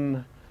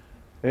in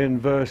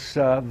verse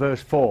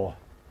 4.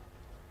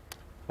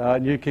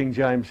 New King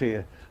James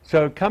here.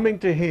 So coming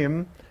to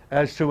him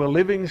as to a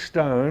living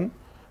stone,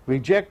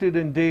 rejected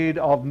indeed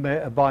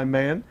by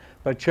men,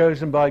 but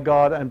chosen by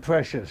God and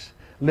precious,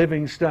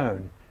 living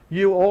stone.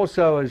 You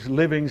also as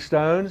living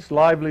stones,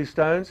 lively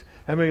stones.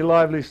 How many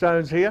lively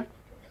stones here?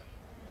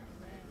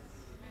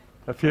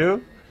 A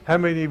few. How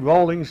many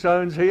rolling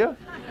stones here?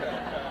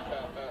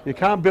 You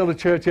can't build a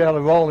church out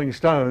of rolling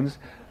stones.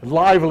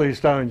 Lively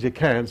stones you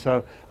can.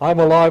 So I'm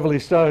a lively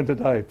stone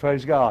today,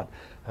 praise God.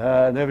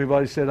 And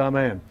everybody said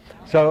amen.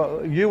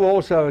 So you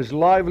also as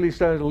lively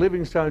stones,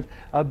 living stones,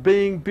 are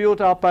being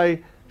built up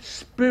a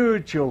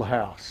spiritual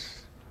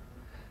house,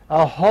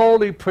 a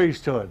holy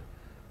priesthood.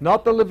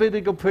 Not the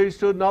Levitical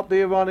priesthood, not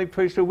the Aaronic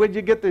priesthood. Where'd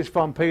you get this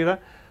from, Peter?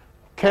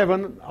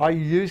 Kevin, I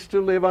used to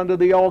live under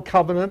the old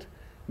covenant.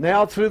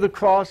 Now through the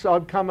cross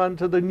I've come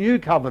unto the new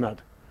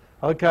covenant.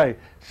 Okay,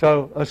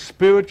 so a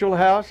spiritual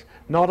house,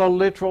 not a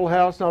literal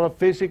house, not a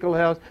physical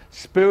house,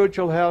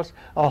 spiritual house,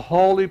 a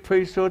holy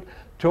priesthood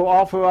to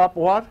offer up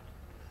what?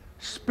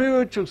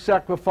 Spiritual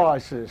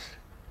sacrifices.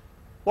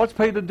 What's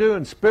Peter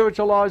doing?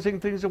 Spiritualizing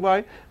things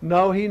away?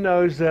 No, he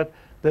knows that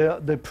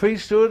the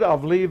priesthood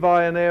of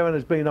Levi and Aaron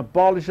has been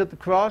abolished at the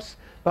cross,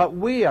 but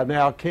we are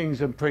now kings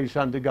and priests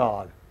unto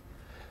God.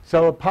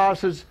 So it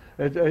passes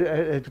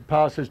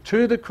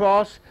to the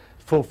cross,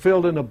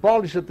 fulfilled and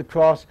abolished at the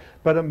cross,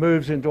 but it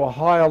moves into a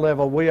higher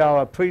level. We are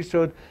a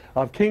priesthood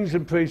of kings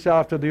and priests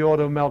after the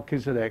order of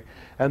Melchizedek.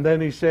 And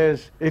then he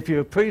says, if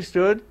you're a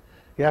priesthood,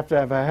 you have to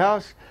have a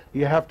house,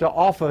 you have to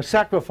offer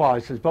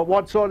sacrifices. But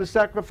what sort of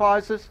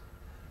sacrifices?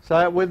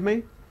 Say it with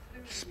me.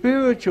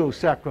 Spiritual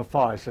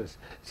sacrifices.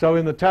 So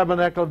in the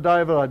tabernacle of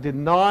David, I did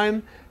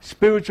 9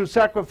 spiritual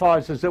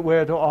sacrifices that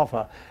we're to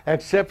offer,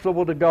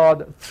 acceptable to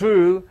God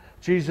through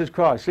Jesus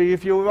Christ. See,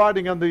 if you're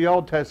writing under the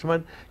Old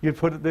Testament, you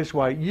put it this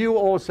way. You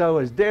also,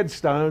 as dead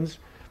stones,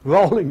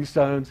 rolling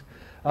stones,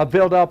 are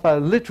built up a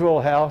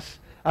literal house,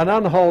 an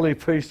unholy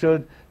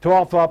priesthood, to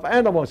offer up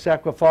animal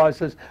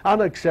sacrifices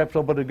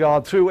unacceptable to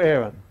God through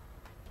Aaron.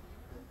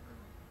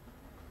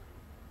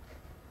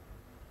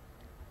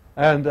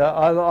 And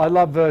I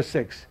love verse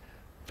 6.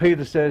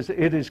 Peter says,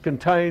 it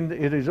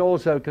is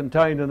also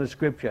contained in the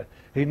scripture.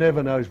 He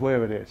never knows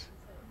where it is.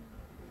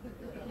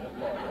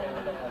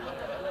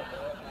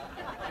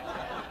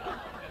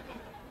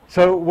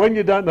 So when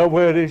you don't know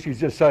where it is, you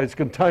just say it's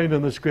contained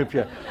in the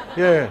scripture.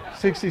 Yeah,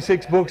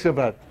 66 books of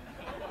it.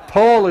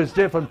 Paul is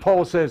different.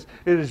 Paul says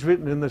it is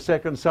written in the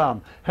second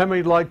Psalm. How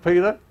many like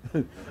Peter?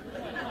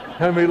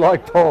 How many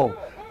like Paul?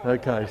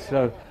 Okay,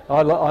 so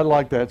I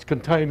like that. It's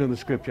contained in the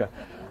scripture.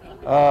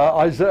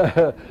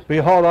 Isaiah,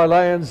 behold, I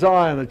lay in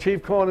Zion, the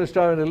chief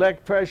cornerstone,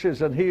 elect,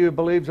 precious, and he who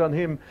believes on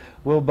him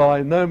will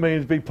by no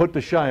means be put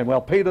to shame.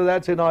 Well, Peter,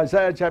 that's in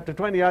Isaiah chapter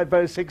 28,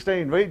 verse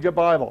 16. Read your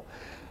Bible.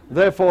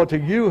 Therefore, to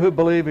you who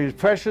believe he is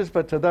precious,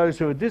 but to those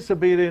who are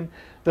disobedient,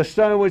 the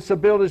stone which the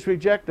builders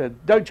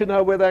rejected. Don't you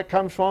know where that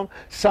comes from?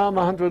 Psalm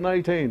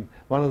 118,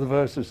 one of the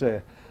verses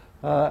there.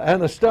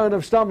 And the stone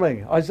of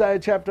stumbling, Isaiah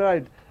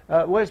chapter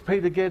 8. Where's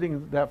Peter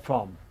getting that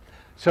from?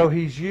 So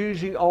he's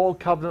using Old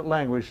Covenant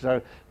language.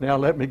 So now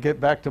let me get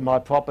back to my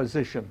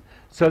proposition.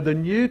 So the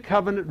New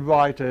Covenant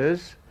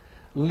writers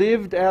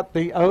lived at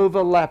the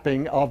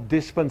overlapping of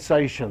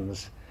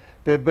dispensations.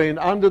 They've been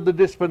under the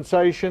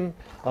dispensation,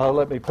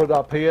 let me put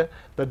up here,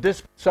 the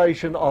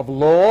dispensation of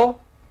law,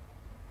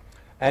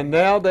 and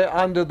now they're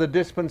under the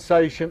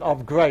dispensation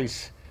of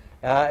grace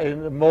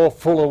in a more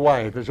fuller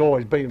way. There's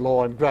always been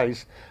law and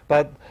grace,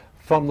 but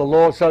from the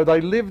law. So they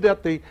lived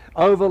at the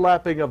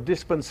overlapping of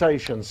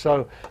dispensations.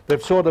 So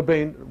they've sort of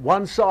been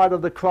one side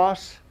of the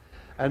cross,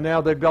 and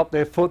now they've got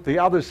their foot the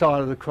other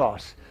side of the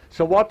cross.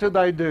 So what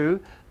do?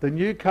 The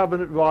New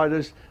Covenant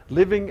writers,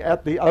 living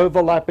at the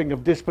overlapping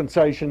of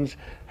dispensations,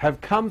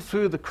 have come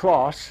through the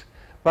cross,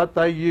 but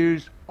they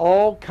use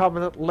Old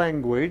Covenant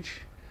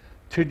language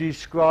to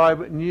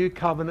describe New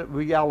Covenant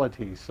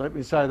realities. Let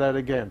me say that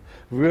again.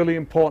 Really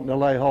important to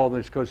lay hold of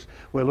this, because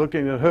we're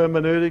looking at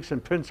hermeneutics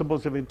and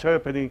principles of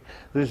interpreting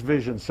this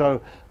vision.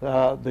 So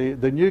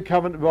the New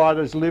Covenant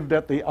writers lived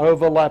at the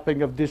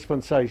overlapping of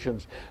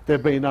dispensations.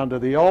 They've been under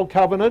the Old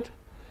Covenant,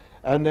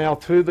 and now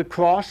through the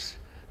cross,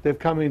 they've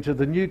come into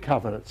the New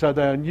Covenant. So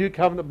they're New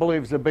Covenant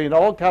believers. They've been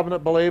Old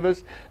Covenant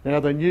believers, now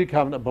they're New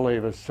Covenant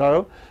believers.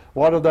 So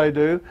what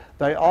do?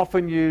 They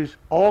often use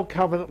Old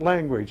Covenant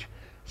language.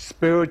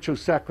 Spiritual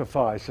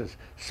sacrifices,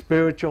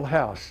 spiritual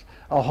house,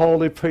 a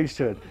holy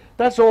priesthood.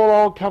 That's all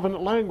Old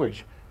Covenant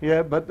language.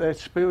 Yeah, but they're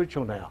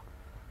spiritual now.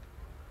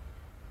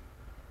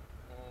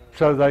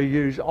 So they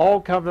use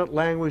Old Covenant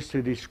language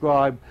to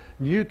describe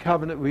New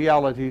Covenant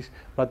realities,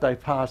 but they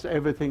pass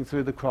everything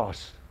through the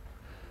cross.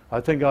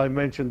 I think I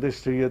mentioned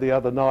this to you the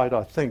other night,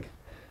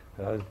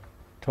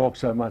 talked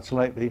so much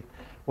lately.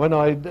 When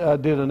I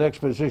did an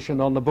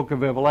exposition on the book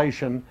of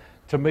Revelation,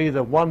 to me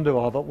the wonder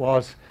of it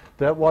was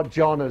that what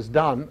John has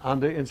done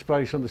under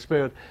inspiration of the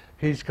Spirit,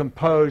 he's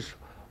composed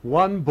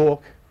one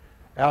book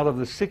out of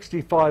the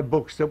 65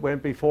 books that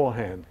went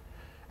beforehand.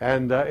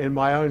 And in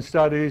my own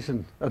studies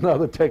and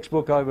another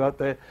textbook I wrote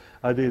there,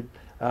 I did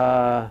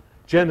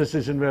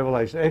Genesis and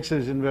Revelation,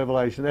 Exodus and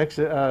Revelation,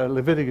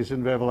 Leviticus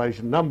and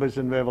Revelation, Numbers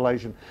and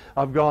Revelation.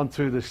 I've gone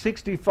through the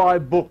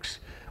 65 books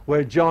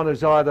where John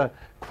has either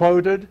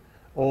quoted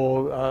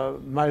or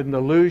made an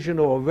allusion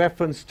or a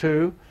reference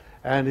to,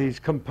 and he's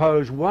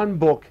composed one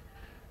book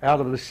out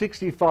of the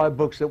 65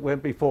 books that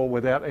went before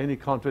without any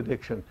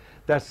contradiction.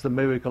 That's the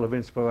miracle of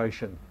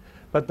inspiration.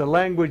 But the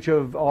language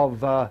of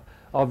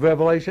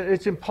Revelation,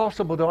 it's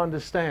impossible to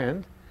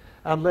understand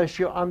unless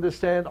you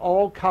understand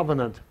Old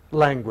Covenant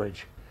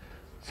language.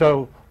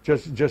 So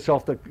just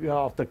off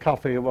the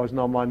cuff here, it wasn't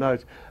on my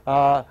notes.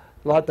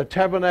 Like the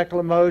tabernacle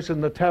of Moses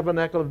and the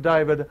tabernacle of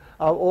David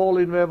are all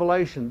in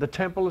Revelation. The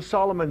temple of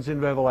Solomon's in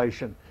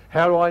Revelation.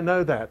 How do I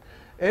know that?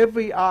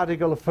 Every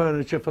article of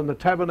furniture from the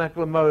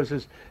tabernacle of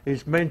Moses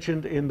is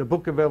mentioned in the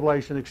book of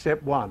Revelation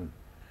except one.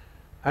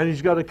 And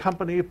he's got a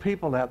company of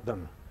people at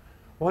them.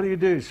 What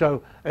do?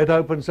 So it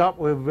opens up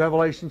with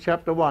Revelation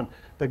chapter 1.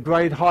 The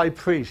great high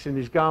priest in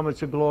his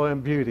garments of glory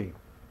and beauty.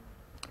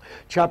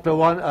 Chapter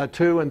 1,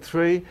 2 and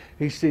 3,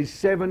 he sees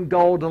 7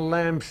 golden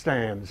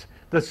lampstands.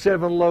 The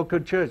 7 local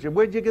churches.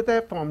 Where'd you get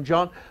that from,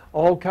 John?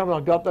 Old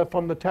Covenant. I got that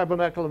from the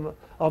tabernacle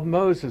of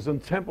Moses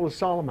and the temple of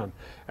Solomon.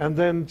 And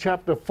then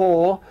chapter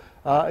 4,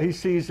 he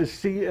sees a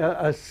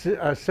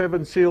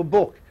 7-seal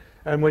book.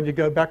 And when you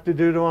go back to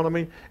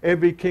Deuteronomy,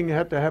 every king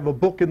had to have a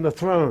book in the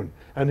throne.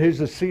 And here's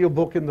a seal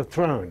book in the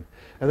throne.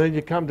 And then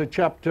you come to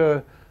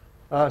chapter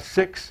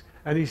 6,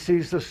 and he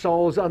sees the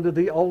souls under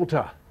the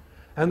altar.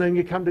 And then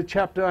you come to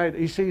chapter 8,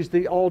 he sees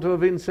the altar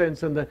of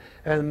incense and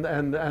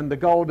the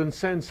golden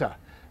censer.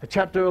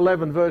 Chapter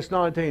 11, verse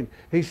 19,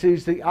 he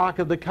sees the Ark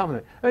of the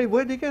Covenant. Hey,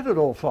 where did he get it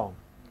all from?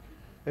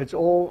 It's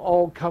all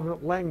Old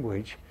Covenant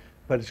language,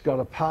 but it's got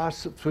to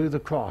pass through the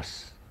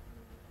cross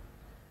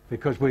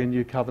because we're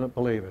New Covenant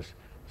believers.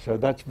 So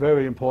that's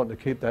very important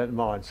to keep that in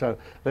mind. So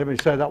let me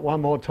say that one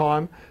more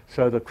time.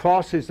 So the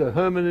cross is the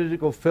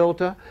hermeneutical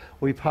filter.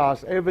 We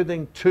pass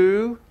everything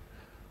to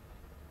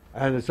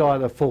and it's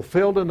either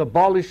fulfilled and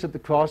abolished at the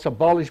cross,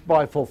 abolished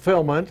by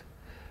fulfillment.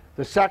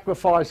 The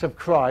sacrifice of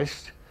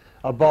Christ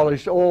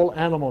abolished all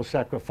animal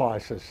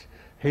sacrifices.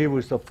 He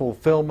was the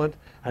fulfillment,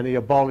 and he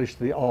abolished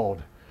the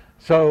old.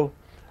 So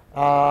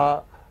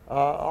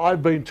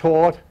I've been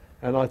taught,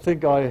 and I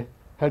think I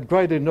had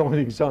great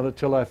anointings on it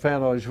till I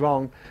found I was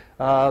wrong,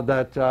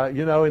 that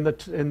you know, in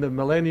the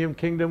Millennium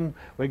Kingdom,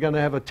 we're going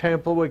to have a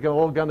temple. We're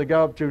all going to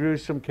go up to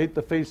Jerusalem, keep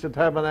the Feast of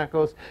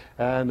Tabernacles.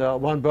 And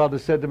one brother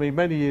said to me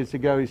many years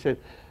ago, he said,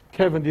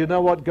 "Kevin, do you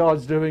know what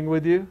God's doing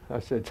with you?" I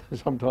said,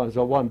 "Sometimes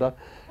I wonder."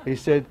 He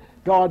said,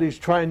 "God is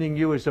training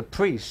you as a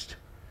priest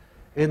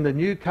in the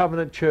New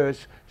Covenant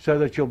Church so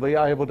that you'll be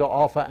able to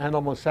offer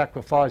animal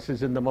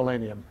sacrifices in the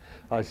millennium."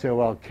 I said,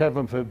 "Well,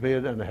 Kevin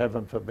forbid and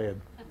heaven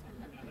forbid."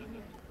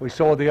 We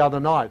saw the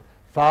other night,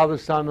 Father,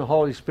 Son, and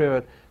Holy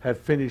Spirit have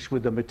finished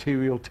with the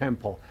material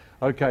temple.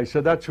 Okay, so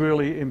that's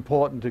really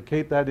important to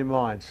keep that in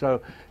mind.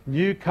 So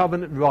New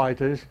Covenant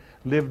writers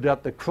lived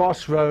at the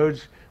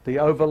crossroads, the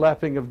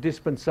overlapping of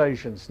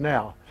dispensations.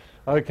 Now,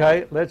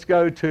 okay, let's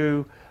go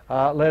to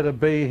letter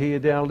B here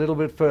down a little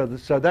bit further.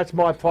 So that's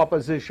my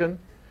proposition.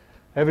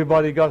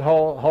 Everybody got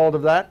hold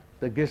of that,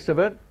 the gist of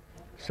it?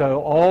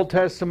 So Old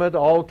Testament,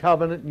 Old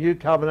Covenant, New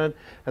Covenant,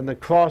 and the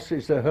cross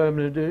is the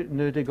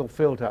hermeneutical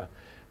filter.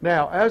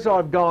 Now, as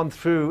I've gone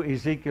through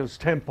Ezekiel's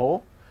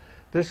temple,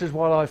 this is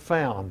what I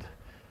found.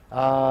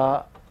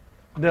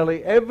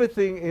 Nearly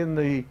everything in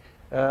the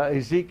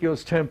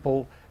Ezekiel's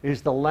temple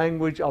is the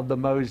language of the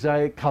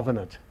Mosaic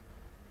covenant.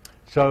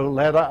 So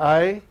letter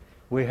A,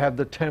 we have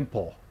the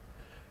temple.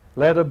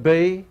 Letter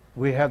B,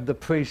 we have the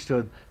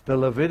priesthood, the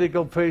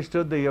Levitical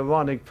priesthood, the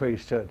Aaronic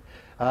priesthood.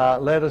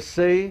 Letter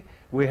C,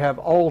 we have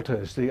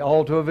altars, the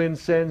altar of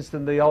incense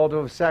and the altar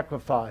of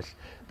sacrifice.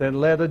 Then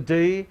letter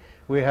D,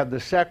 we have the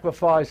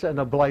sacrifice and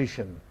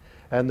oblation.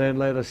 And then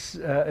letter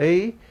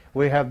E,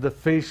 we have the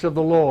feasts of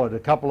the Lord, a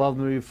couple of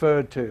them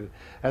referred to.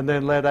 And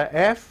then letter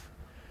F,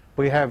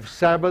 we have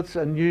Sabbaths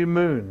and new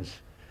moons.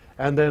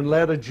 And then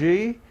letter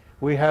G,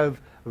 we have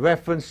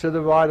reference to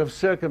the rite of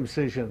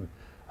circumcision.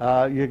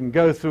 You can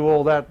go through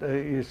all that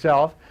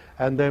yourself.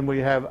 And then we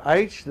have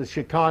H, the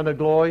Shekinah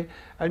glory.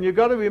 And you've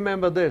got to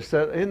remember this,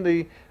 that in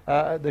the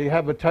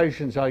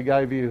habitations I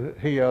gave you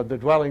here, the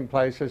dwelling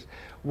places,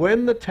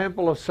 when the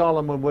Temple of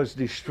Solomon was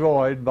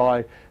destroyed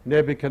by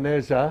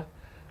Nebuchadnezzar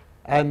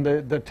and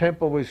the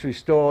temple was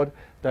restored,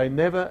 they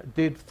never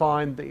did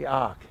find the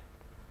ark.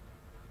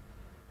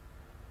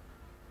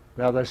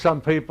 Now there's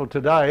some people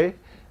today,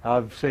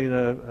 I've seen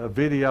a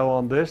video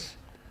on this.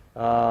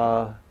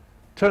 Turn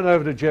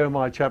over to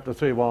Jeremiah chapter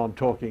 3 while I'm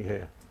talking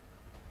here.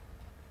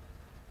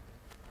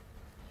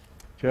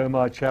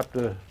 Jeremiah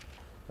chapter,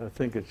 I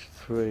think it's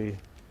 3.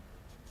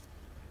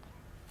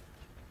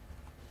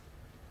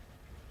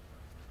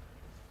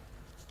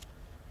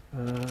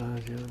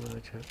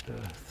 Jeremiah chapter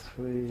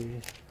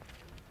 3.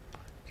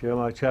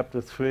 Jeremiah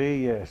chapter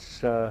 3,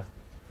 yes.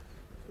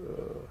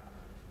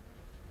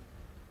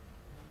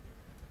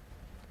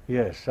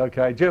 Yes,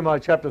 okay. Jeremiah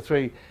chapter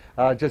 3,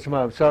 just a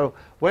moment. So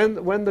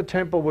when the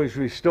temple was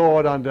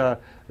restored under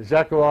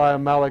Zechariah,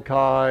 Malachi,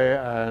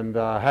 and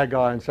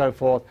Haggai and so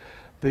forth,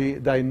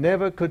 they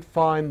never could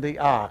find the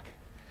ark.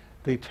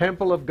 The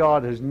temple of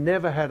God has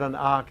never had an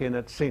ark in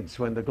it since.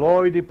 When the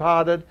glory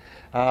departed,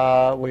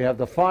 we have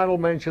the final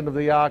mention of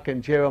the ark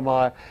in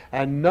Jeremiah,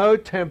 and no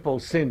temple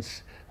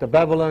since the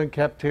Babylon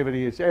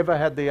captivity has ever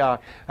had the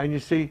ark. And you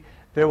see,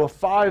 there were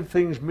 5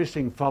 things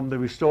missing from the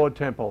restored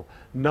temple.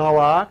 No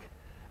ark,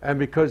 and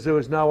because there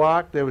was no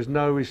ark, there was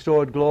no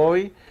restored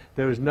glory.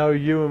 There was no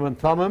Urim and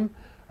Thummim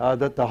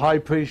that the high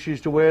priest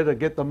used to wear to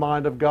get the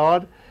mind of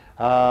God.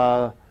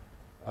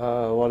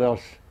 What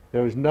else?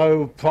 There was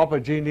no proper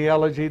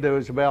genealogy. There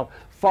was about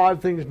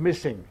 5 things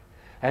missing.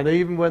 And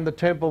even when the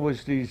temple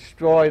was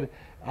destroyed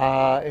in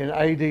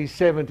AD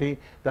 70,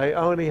 they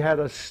only had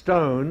a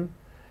stone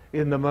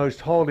in the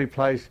most holy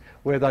place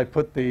where they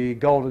put the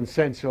golden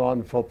censer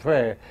on for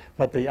prayer,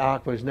 but the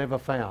ark was never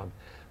found.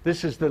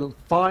 This is the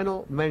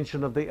final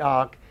mention of the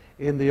ark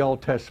in the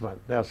Old Testament.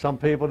 Now, some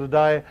people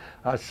today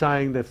are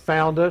saying they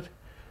found it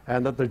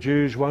and that the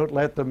Jews won't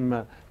let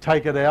them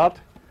take it out.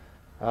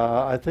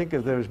 I think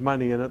if there was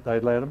money in it,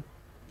 they'd let them.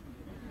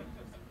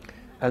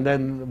 And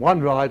then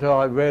one writer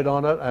I read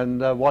on it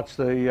and watched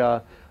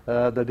the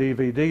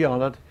DVD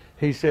on it,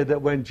 he said that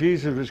when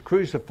Jesus was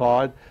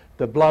crucified,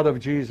 the blood of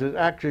Jesus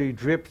actually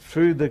dripped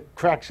through the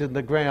cracks in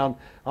the ground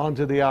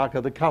onto the Ark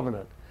of the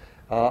Covenant.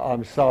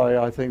 I'm sorry,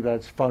 I think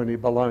that's phony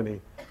baloney.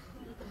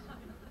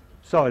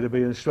 Sorry to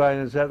be an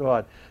Australian, is that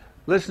right?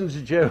 Listen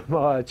to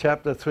Jeremiah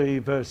chapter 3,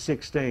 verse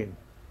 16.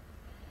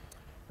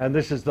 And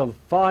this is the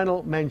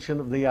final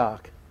mention of the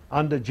ark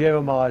under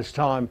Jeremiah's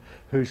time,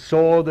 who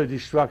saw the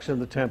destruction of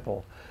the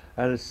temple.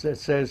 And it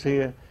says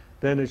here,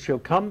 "Then it shall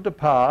come to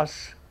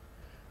pass,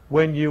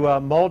 when you are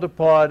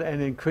multiplied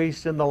and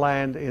increased in the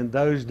land in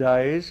those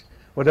days,"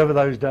 whatever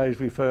those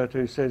days refer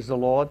to, says the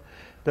Lord,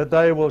 "that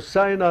they will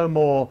say no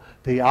more,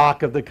 the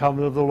ark of the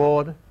covenant of the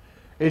Lord.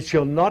 It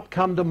shall not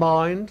come to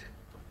mind,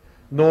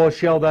 nor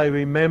shall they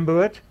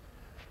remember it,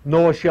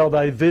 nor shall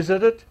they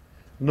visit it,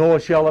 nor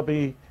shall it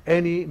be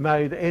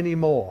made any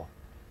more.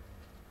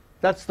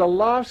 That's the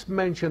last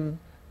mention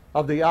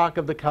of the Ark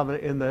of the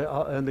Covenant in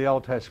the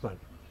Old Testament.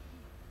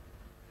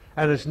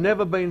 And it's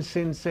never been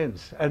seen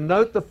since. And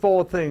note the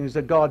 4 things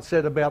that God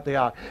said about the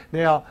Ark.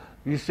 Now,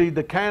 you see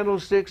the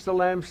candlesticks, the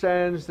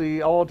lampstands,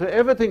 the altar,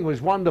 everything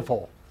was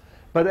wonderful.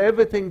 But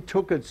everything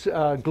took its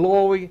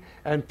glory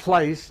and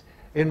place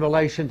in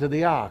relation to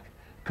the Ark.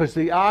 Because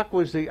the Ark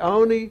was the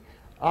only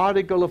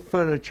article of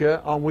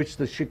furniture on which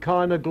the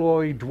Shekinah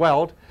glory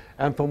dwelt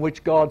and from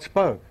which God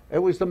spoke. It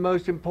was the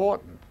most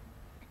important.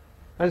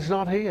 And it's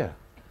not here.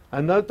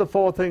 And note the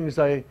 4 things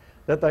that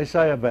they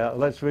say about it.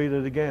 Let's read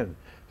it again.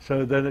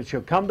 So then it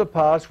shall come to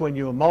pass when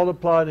you are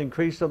multiplied and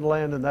increased on the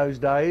land in those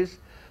days.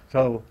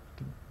 So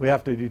we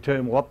have to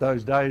determine what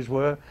those days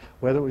were,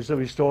 whether it was the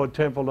restored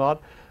temple or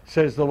not.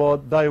 Says the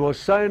Lord, they will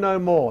say no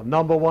more.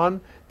 Number 1,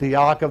 the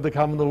Ark of the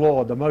Covenant of the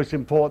Lord, the most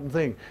important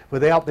thing.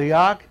 Without the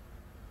Ark,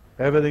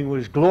 everything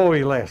was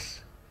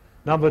gloryless.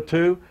 Number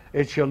 2,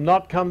 it shall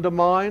not come to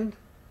mind.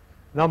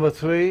 Number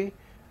 3,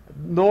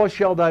 nor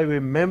shall they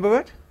remember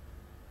it.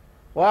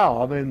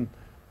 Wow, I mean,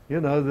 you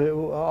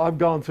know, I've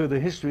gone through the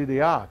history of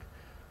the Ark.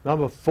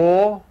 Number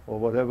 4, or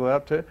whatever we're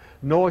up to,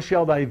 nor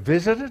shall they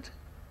visit it.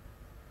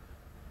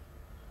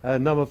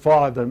 And number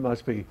 5, then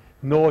must be,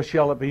 nor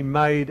shall it be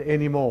made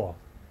any more.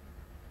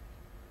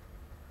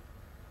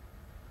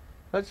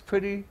 That's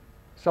pretty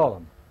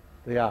solemn,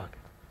 the Ark.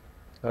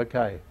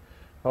 Okay.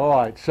 All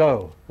right,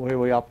 so where are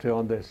we up to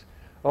on this?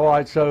 All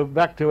right, so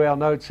back to our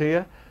notes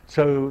here.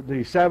 So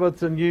the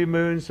Sabbaths and new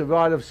moons, the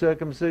rite of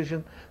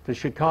circumcision, the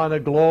Shekinah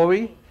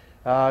glory,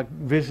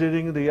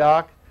 visiting the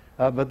Ark,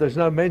 but there's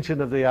no mention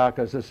of the Ark,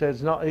 as I said.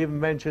 It's not even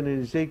mentioned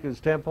in Ezekiel's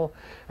temple,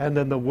 and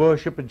then the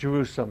worship at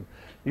Jerusalem.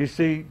 You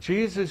see,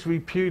 Jesus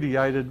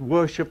repudiated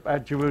worship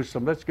at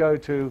Jerusalem. Let's go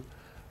to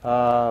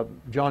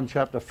John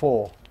chapter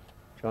 4.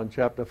 John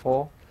chapter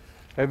 4.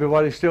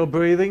 Everybody still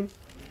breathing?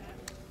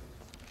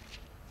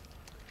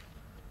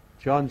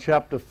 John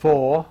chapter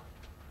 4.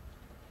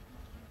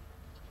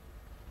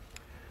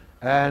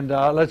 And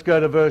let's go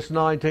to verse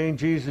 19.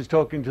 Jesus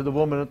talking to the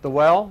woman at the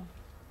well.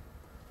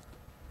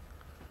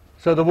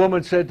 So the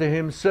woman said to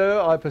him, Sir,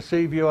 I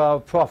perceive you are a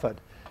prophet.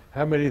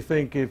 How many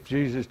think if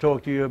Jesus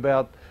talked to you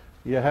about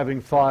you having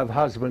 5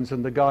 husbands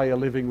and the guy you're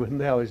living with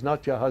now is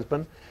not your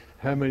husband,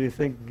 how many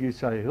think you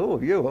say, oh,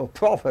 you're a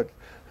prophet?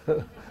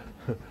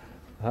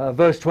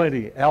 Verse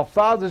 20, our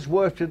fathers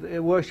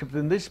worshipped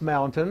in this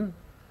mountain,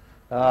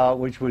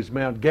 which was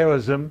Mount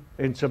Gerizim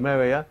in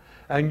Samaria,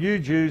 and you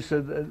Jews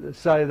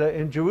say that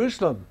in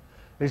Jerusalem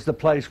is the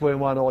place where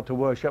one ought to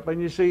worship.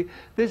 And you see,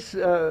 this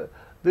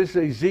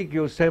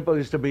Ezekiel's temple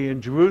is to be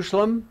in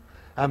Jerusalem,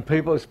 and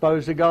people are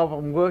supposed to go up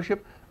and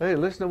worship. Hey,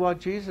 listen to what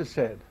Jesus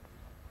said.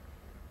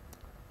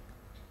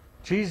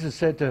 Jesus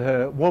said to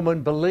her,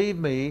 Woman, believe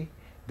me,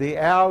 the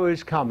hour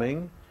is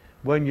coming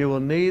when you will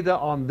neither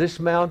on this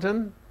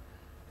mountain,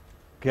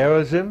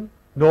 Gerizim,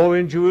 nor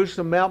in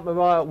Jerusalem, Mount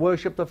Moriah,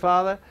 worship the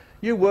Father.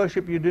 You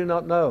worship you do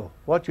not know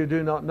what you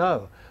do not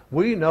know.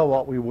 We know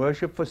what we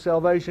worship, for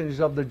salvation is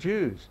of the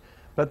Jews.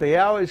 But the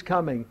hour is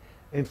coming.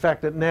 In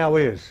fact, it now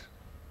is.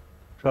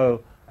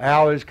 So,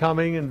 hour is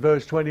coming in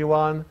verse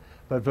 21,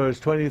 but verse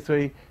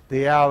 23,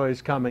 the hour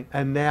is coming,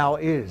 and now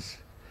is,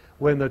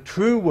 when the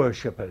true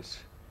worshippers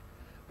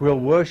will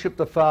worship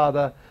the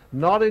Father,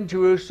 not in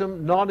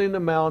Jerusalem, not in the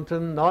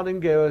mountain, not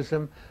in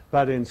Gerizim,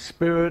 but in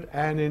spirit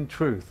and in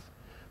truth.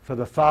 For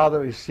the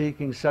Father is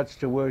seeking such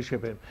to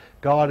worship him.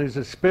 God is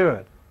a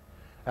spirit,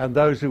 and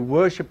those who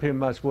worship him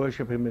must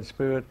worship him in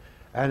spirit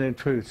and in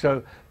truth.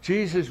 So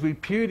Jesus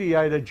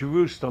repudiated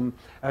Jerusalem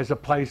as a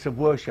place of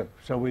worship.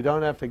 So we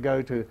don't have to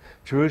go to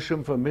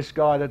Jerusalem for a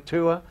misguided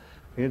tour.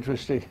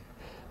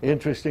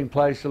 Interesting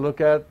place to look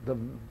at, the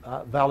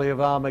Valley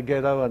of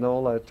Armageddon and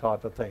all that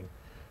type of thing.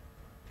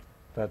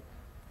 But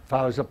as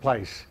far as a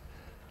place,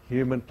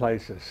 human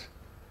places.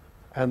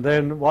 And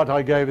then what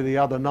I gave you the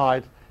other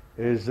night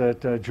is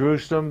that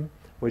Jerusalem,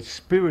 which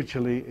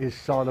spiritually is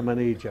Sodom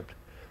and Egypt.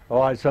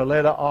 All right, so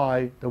letter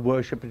I, the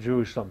worship of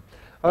Jerusalem.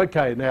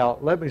 Okay, now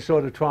let me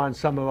sort of try and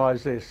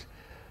summarize this.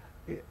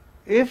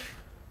 If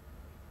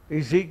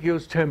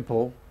Ezekiel's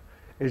temple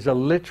is a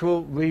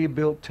literal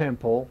rebuilt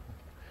temple,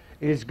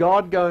 is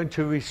God going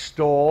to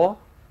restore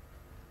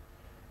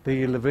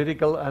the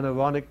Levitical and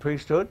Aaronic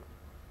priesthood?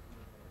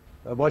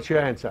 What's your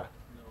answer?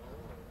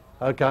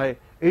 No. Okay.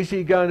 Is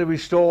he going to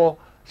restore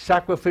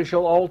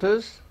sacrificial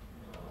altars?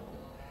 No.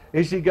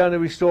 Is he going to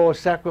restore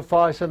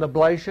sacrifice and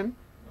oblation?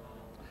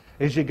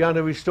 No. Is he going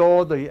to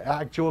restore the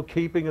actual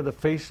keeping of the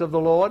feasts of the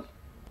Lord?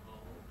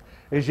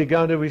 No. Is he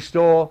going to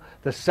restore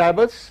the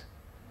Sabbaths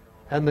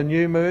and the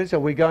new moons? Are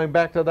we going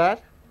back to that?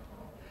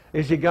 No.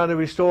 Is he going to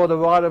restore the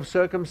rite of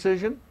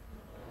circumcision?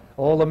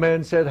 No. All the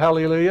men said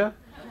hallelujah.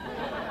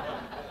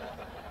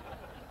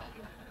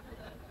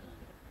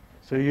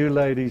 So you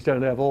ladies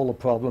don't have all the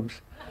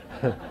problems.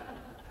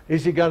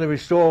 Is he going to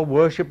restore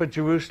worship at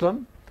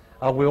Jerusalem?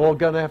 Are we all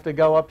going to have to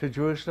go up to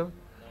Jerusalem?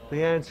 No.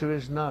 The answer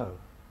is no.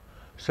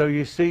 So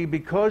you see,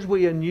 because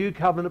we are new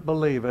covenant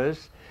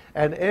believers,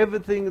 and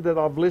everything that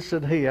I've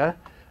listed here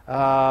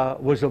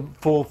was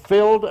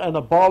fulfilled and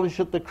abolished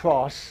at the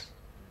cross.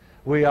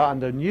 We are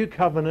under new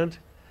covenant,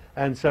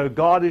 and so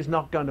God is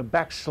not going to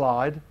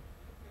backslide,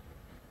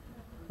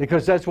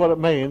 because that's what it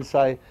means.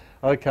 Say,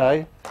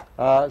 okay,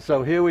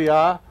 so here we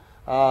are,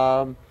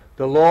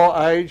 the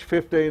law age,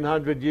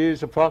 1500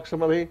 years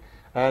approximately,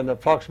 and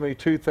approximately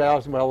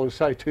 2000, well, we'll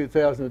say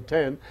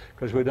 2010,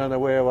 because we don't know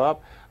where we're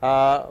up,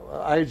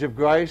 age of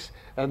grace,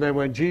 and then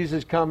when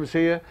Jesus comes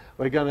here,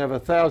 we're going to have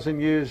 1,000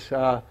 years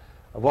of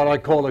what I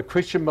call a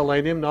Christian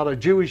millennium, not a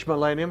Jewish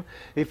millennium.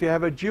 If you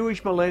have a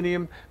Jewish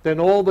millennium, then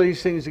all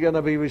these things are going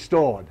to be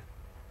restored.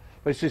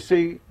 But you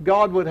see,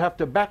 God would have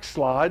to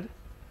backslide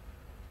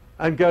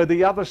and go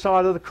the other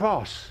side of the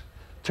cross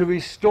to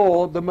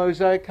restore the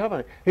Mosaic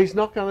covenant. He's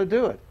not going to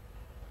do it.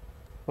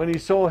 When he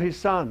saw his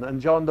son,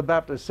 and John the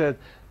Baptist said,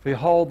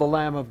 "Behold the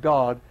Lamb of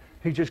God,"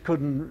 he just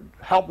couldn't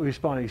help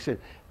responding. He said,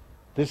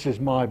 "This is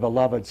my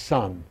beloved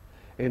son,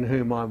 in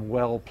whom I'm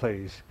well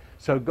pleased."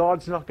 So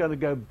God's not going to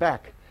go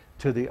back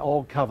to the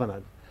old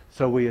covenant.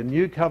 So we are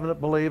new covenant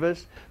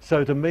believers.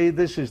 So to me,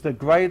 this is the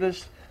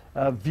greatest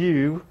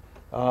view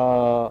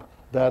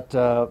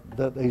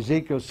that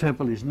Ezekiel's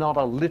temple is not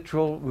a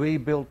literal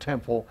rebuilt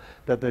temple,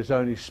 that there's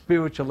only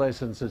spiritual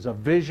essence. There's a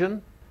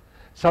vision.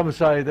 Some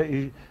say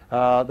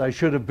that they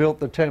should have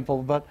built the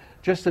temple, but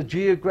just the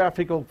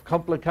geographical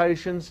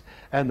complications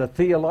and the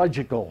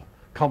theological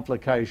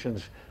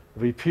complications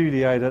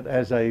repudiate it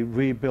as a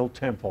rebuilt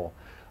temple.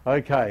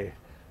 Okay,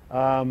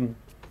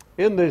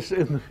 in this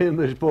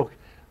book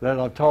that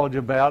I've told you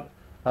about,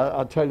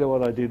 I'll tell you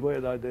what I did.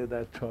 Where did I do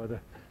that? Try to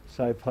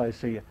save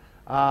place here.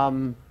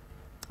 I'm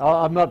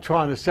not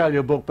trying to sell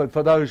you a book, but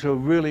for those who are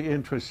really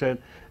interested,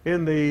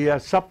 in the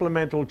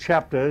supplemental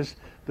chapters,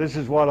 this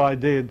is what I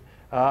did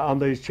on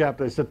these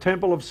chapters. The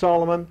Temple of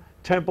Solomon,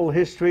 Temple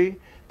History,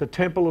 the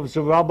Temple of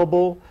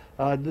Zerubbabel,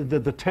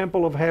 the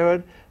Temple of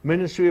Herod,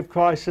 Ministry of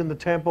Christ in the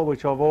Temple,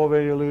 which I've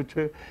already alluded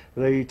to,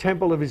 the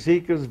Temple of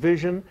Ezekiel's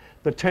vision,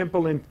 the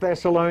Temple in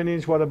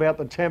Thessalonians, what about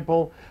the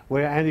temple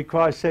where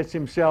Antichrist sets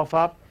himself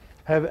up?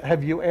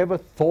 Have you ever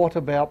thought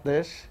about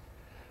this?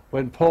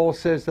 When Paul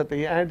says that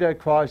the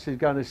Antichrist is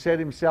going to set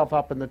himself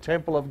up in the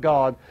temple of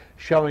God,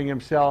 showing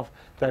himself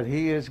that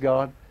he is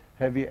God,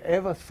 have you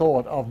ever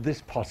thought of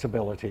this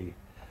possibility?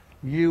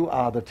 You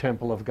are the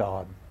temple of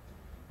God,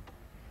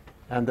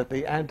 and that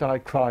the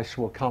Antichrist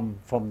will come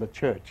from the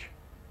church.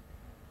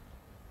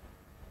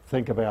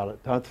 Think about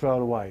it. Don't throw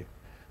it away.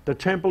 The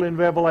temple in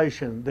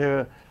Revelation, there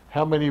are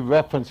how many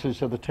references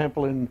to the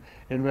temple in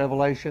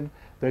Revelation?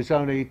 There's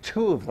only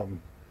 2 of them,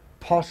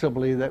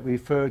 possibly, that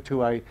refer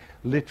to a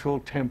literal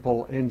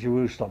temple in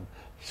Jerusalem.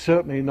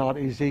 Certainly not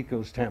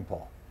Ezekiel's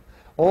temple.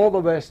 All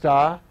the rest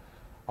are,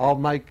 I'll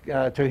make,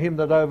 to him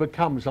that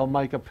overcomes, I'll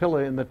make a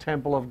pillar in the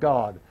temple of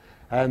God.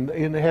 And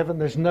in heaven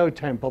there's no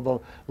temple, the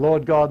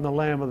Lord God and the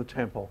Lamb of the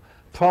temple.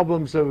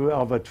 Problems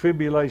of a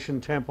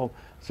tribulation temple,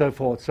 so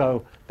forth.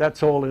 So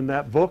that's all in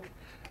that book.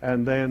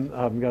 And then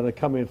I'm going to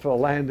come in for a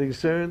landing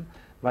soon,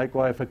 make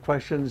way for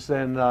questions.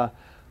 Then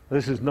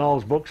this is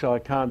Noel's book, so I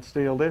can't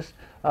steal this.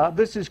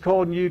 This is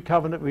called New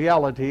Covenant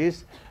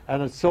Realities,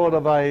 and it's sort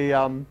of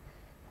a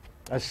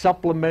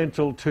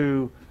supplemental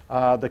to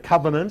the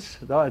covenants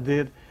that I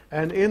did.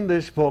 And in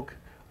this book,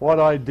 what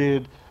I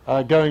did,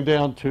 going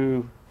down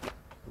to,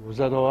 was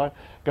that all right?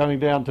 Going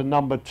down to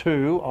number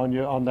 2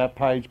 on that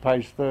page,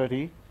 page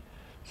 30.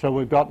 So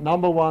we've got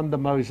number 1, the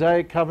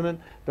Mosaic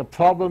Covenant, the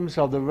problems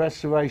of the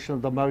restoration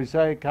of the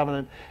Mosaic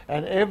Covenant,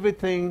 and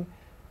everything.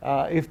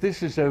 If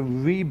this is a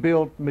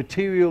rebuilt,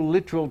 material,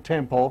 literal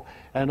temple,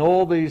 and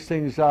all these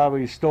things are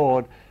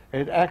restored,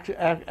 it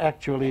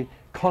actually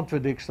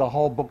contradicts the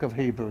whole book of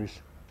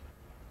Hebrews.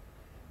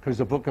 Because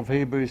the book of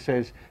Hebrews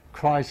says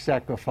Christ's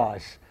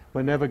sacrifice.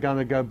 We're never going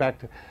to go back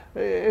to...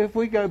 If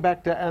we go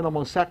back to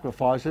animal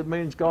sacrifice, it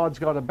means God's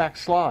got to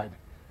backslide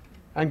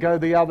and go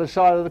the other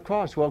side of the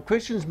cross. Well,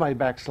 Christians may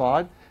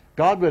backslide.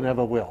 God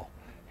never will.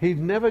 He's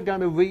never going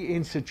to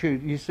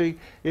reinstitute. You see,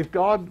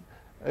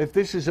 if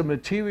this is a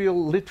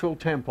material, literal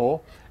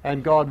temple,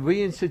 and God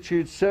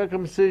reinstitutes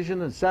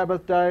circumcision and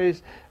Sabbath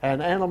days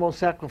and animal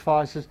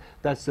sacrifices,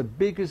 that's the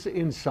biggest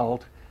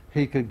insult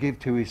he could give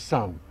to his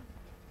son.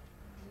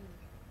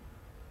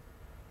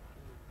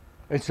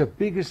 It's the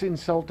biggest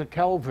insult to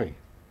Calvary.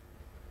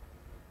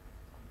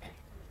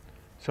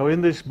 So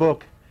in this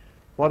book,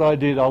 what I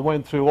did, I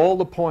went through all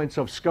the points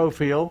of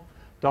Scofield,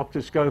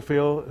 Dr.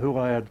 Scofield, who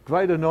I had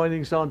great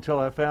anointings on until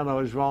I found I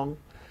was wrong,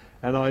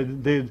 and I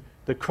did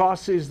the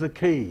cross is the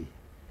key.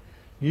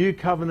 New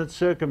covenant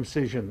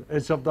circumcision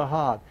is of the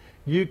heart.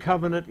 New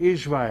covenant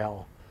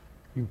Israel.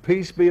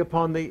 Peace be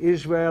upon the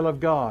Israel of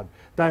God.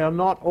 They are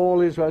not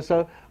all Israel.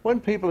 So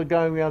when people are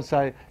going around and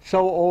say,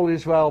 so all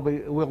Israel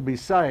will be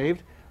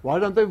saved, why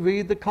don't they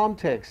read the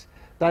context?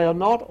 They are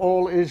not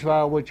all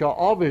Israel which are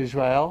of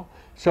Israel.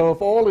 So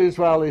if all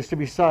Israel is to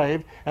be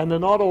saved, and they're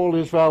not all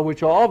Israel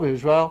which are of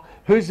Israel,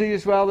 who's the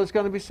Israel that's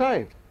going to be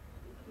saved?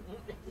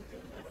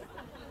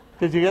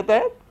 Did you get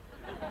that?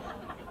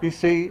 You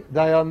see,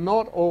 they are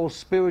not all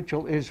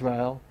spiritual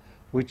Israel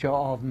which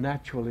are of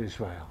natural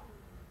Israel.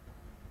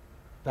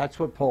 That's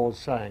what Paul's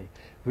saying.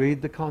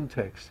 Read the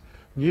context.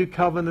 New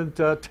covenant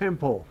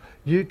temple,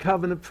 new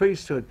covenant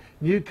priesthood,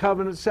 new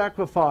covenant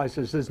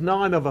sacrifices. There's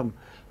 9 of them.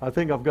 I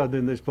think I've got it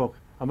in this book.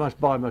 I must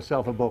buy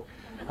myself a book.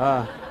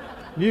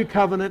 New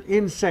covenant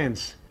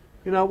incense.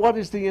 You know, what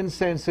is the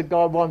incense that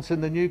God wants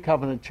in the new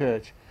covenant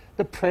church?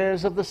 The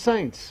prayers of the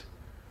saints.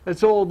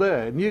 It's all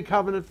there. New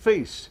covenant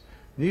feasts,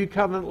 new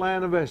covenant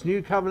land of rest,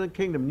 new covenant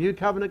kingdom, new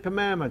covenant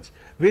commandments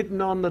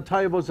written on the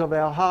tables of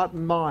our heart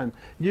and mind,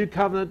 new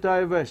covenant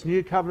day of rest,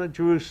 new covenant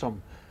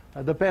Jerusalem,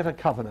 the better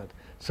covenant.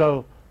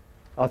 So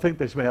I think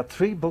there's about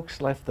 3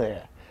 books left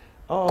there.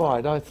 All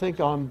right, I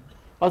think I'm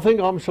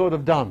sort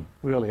of done,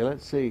 really.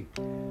 Let's see.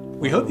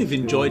 We hope you've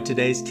enjoyed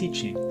today's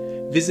teaching.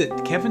 Visit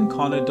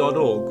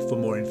kevinconnor.org for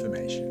more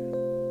information.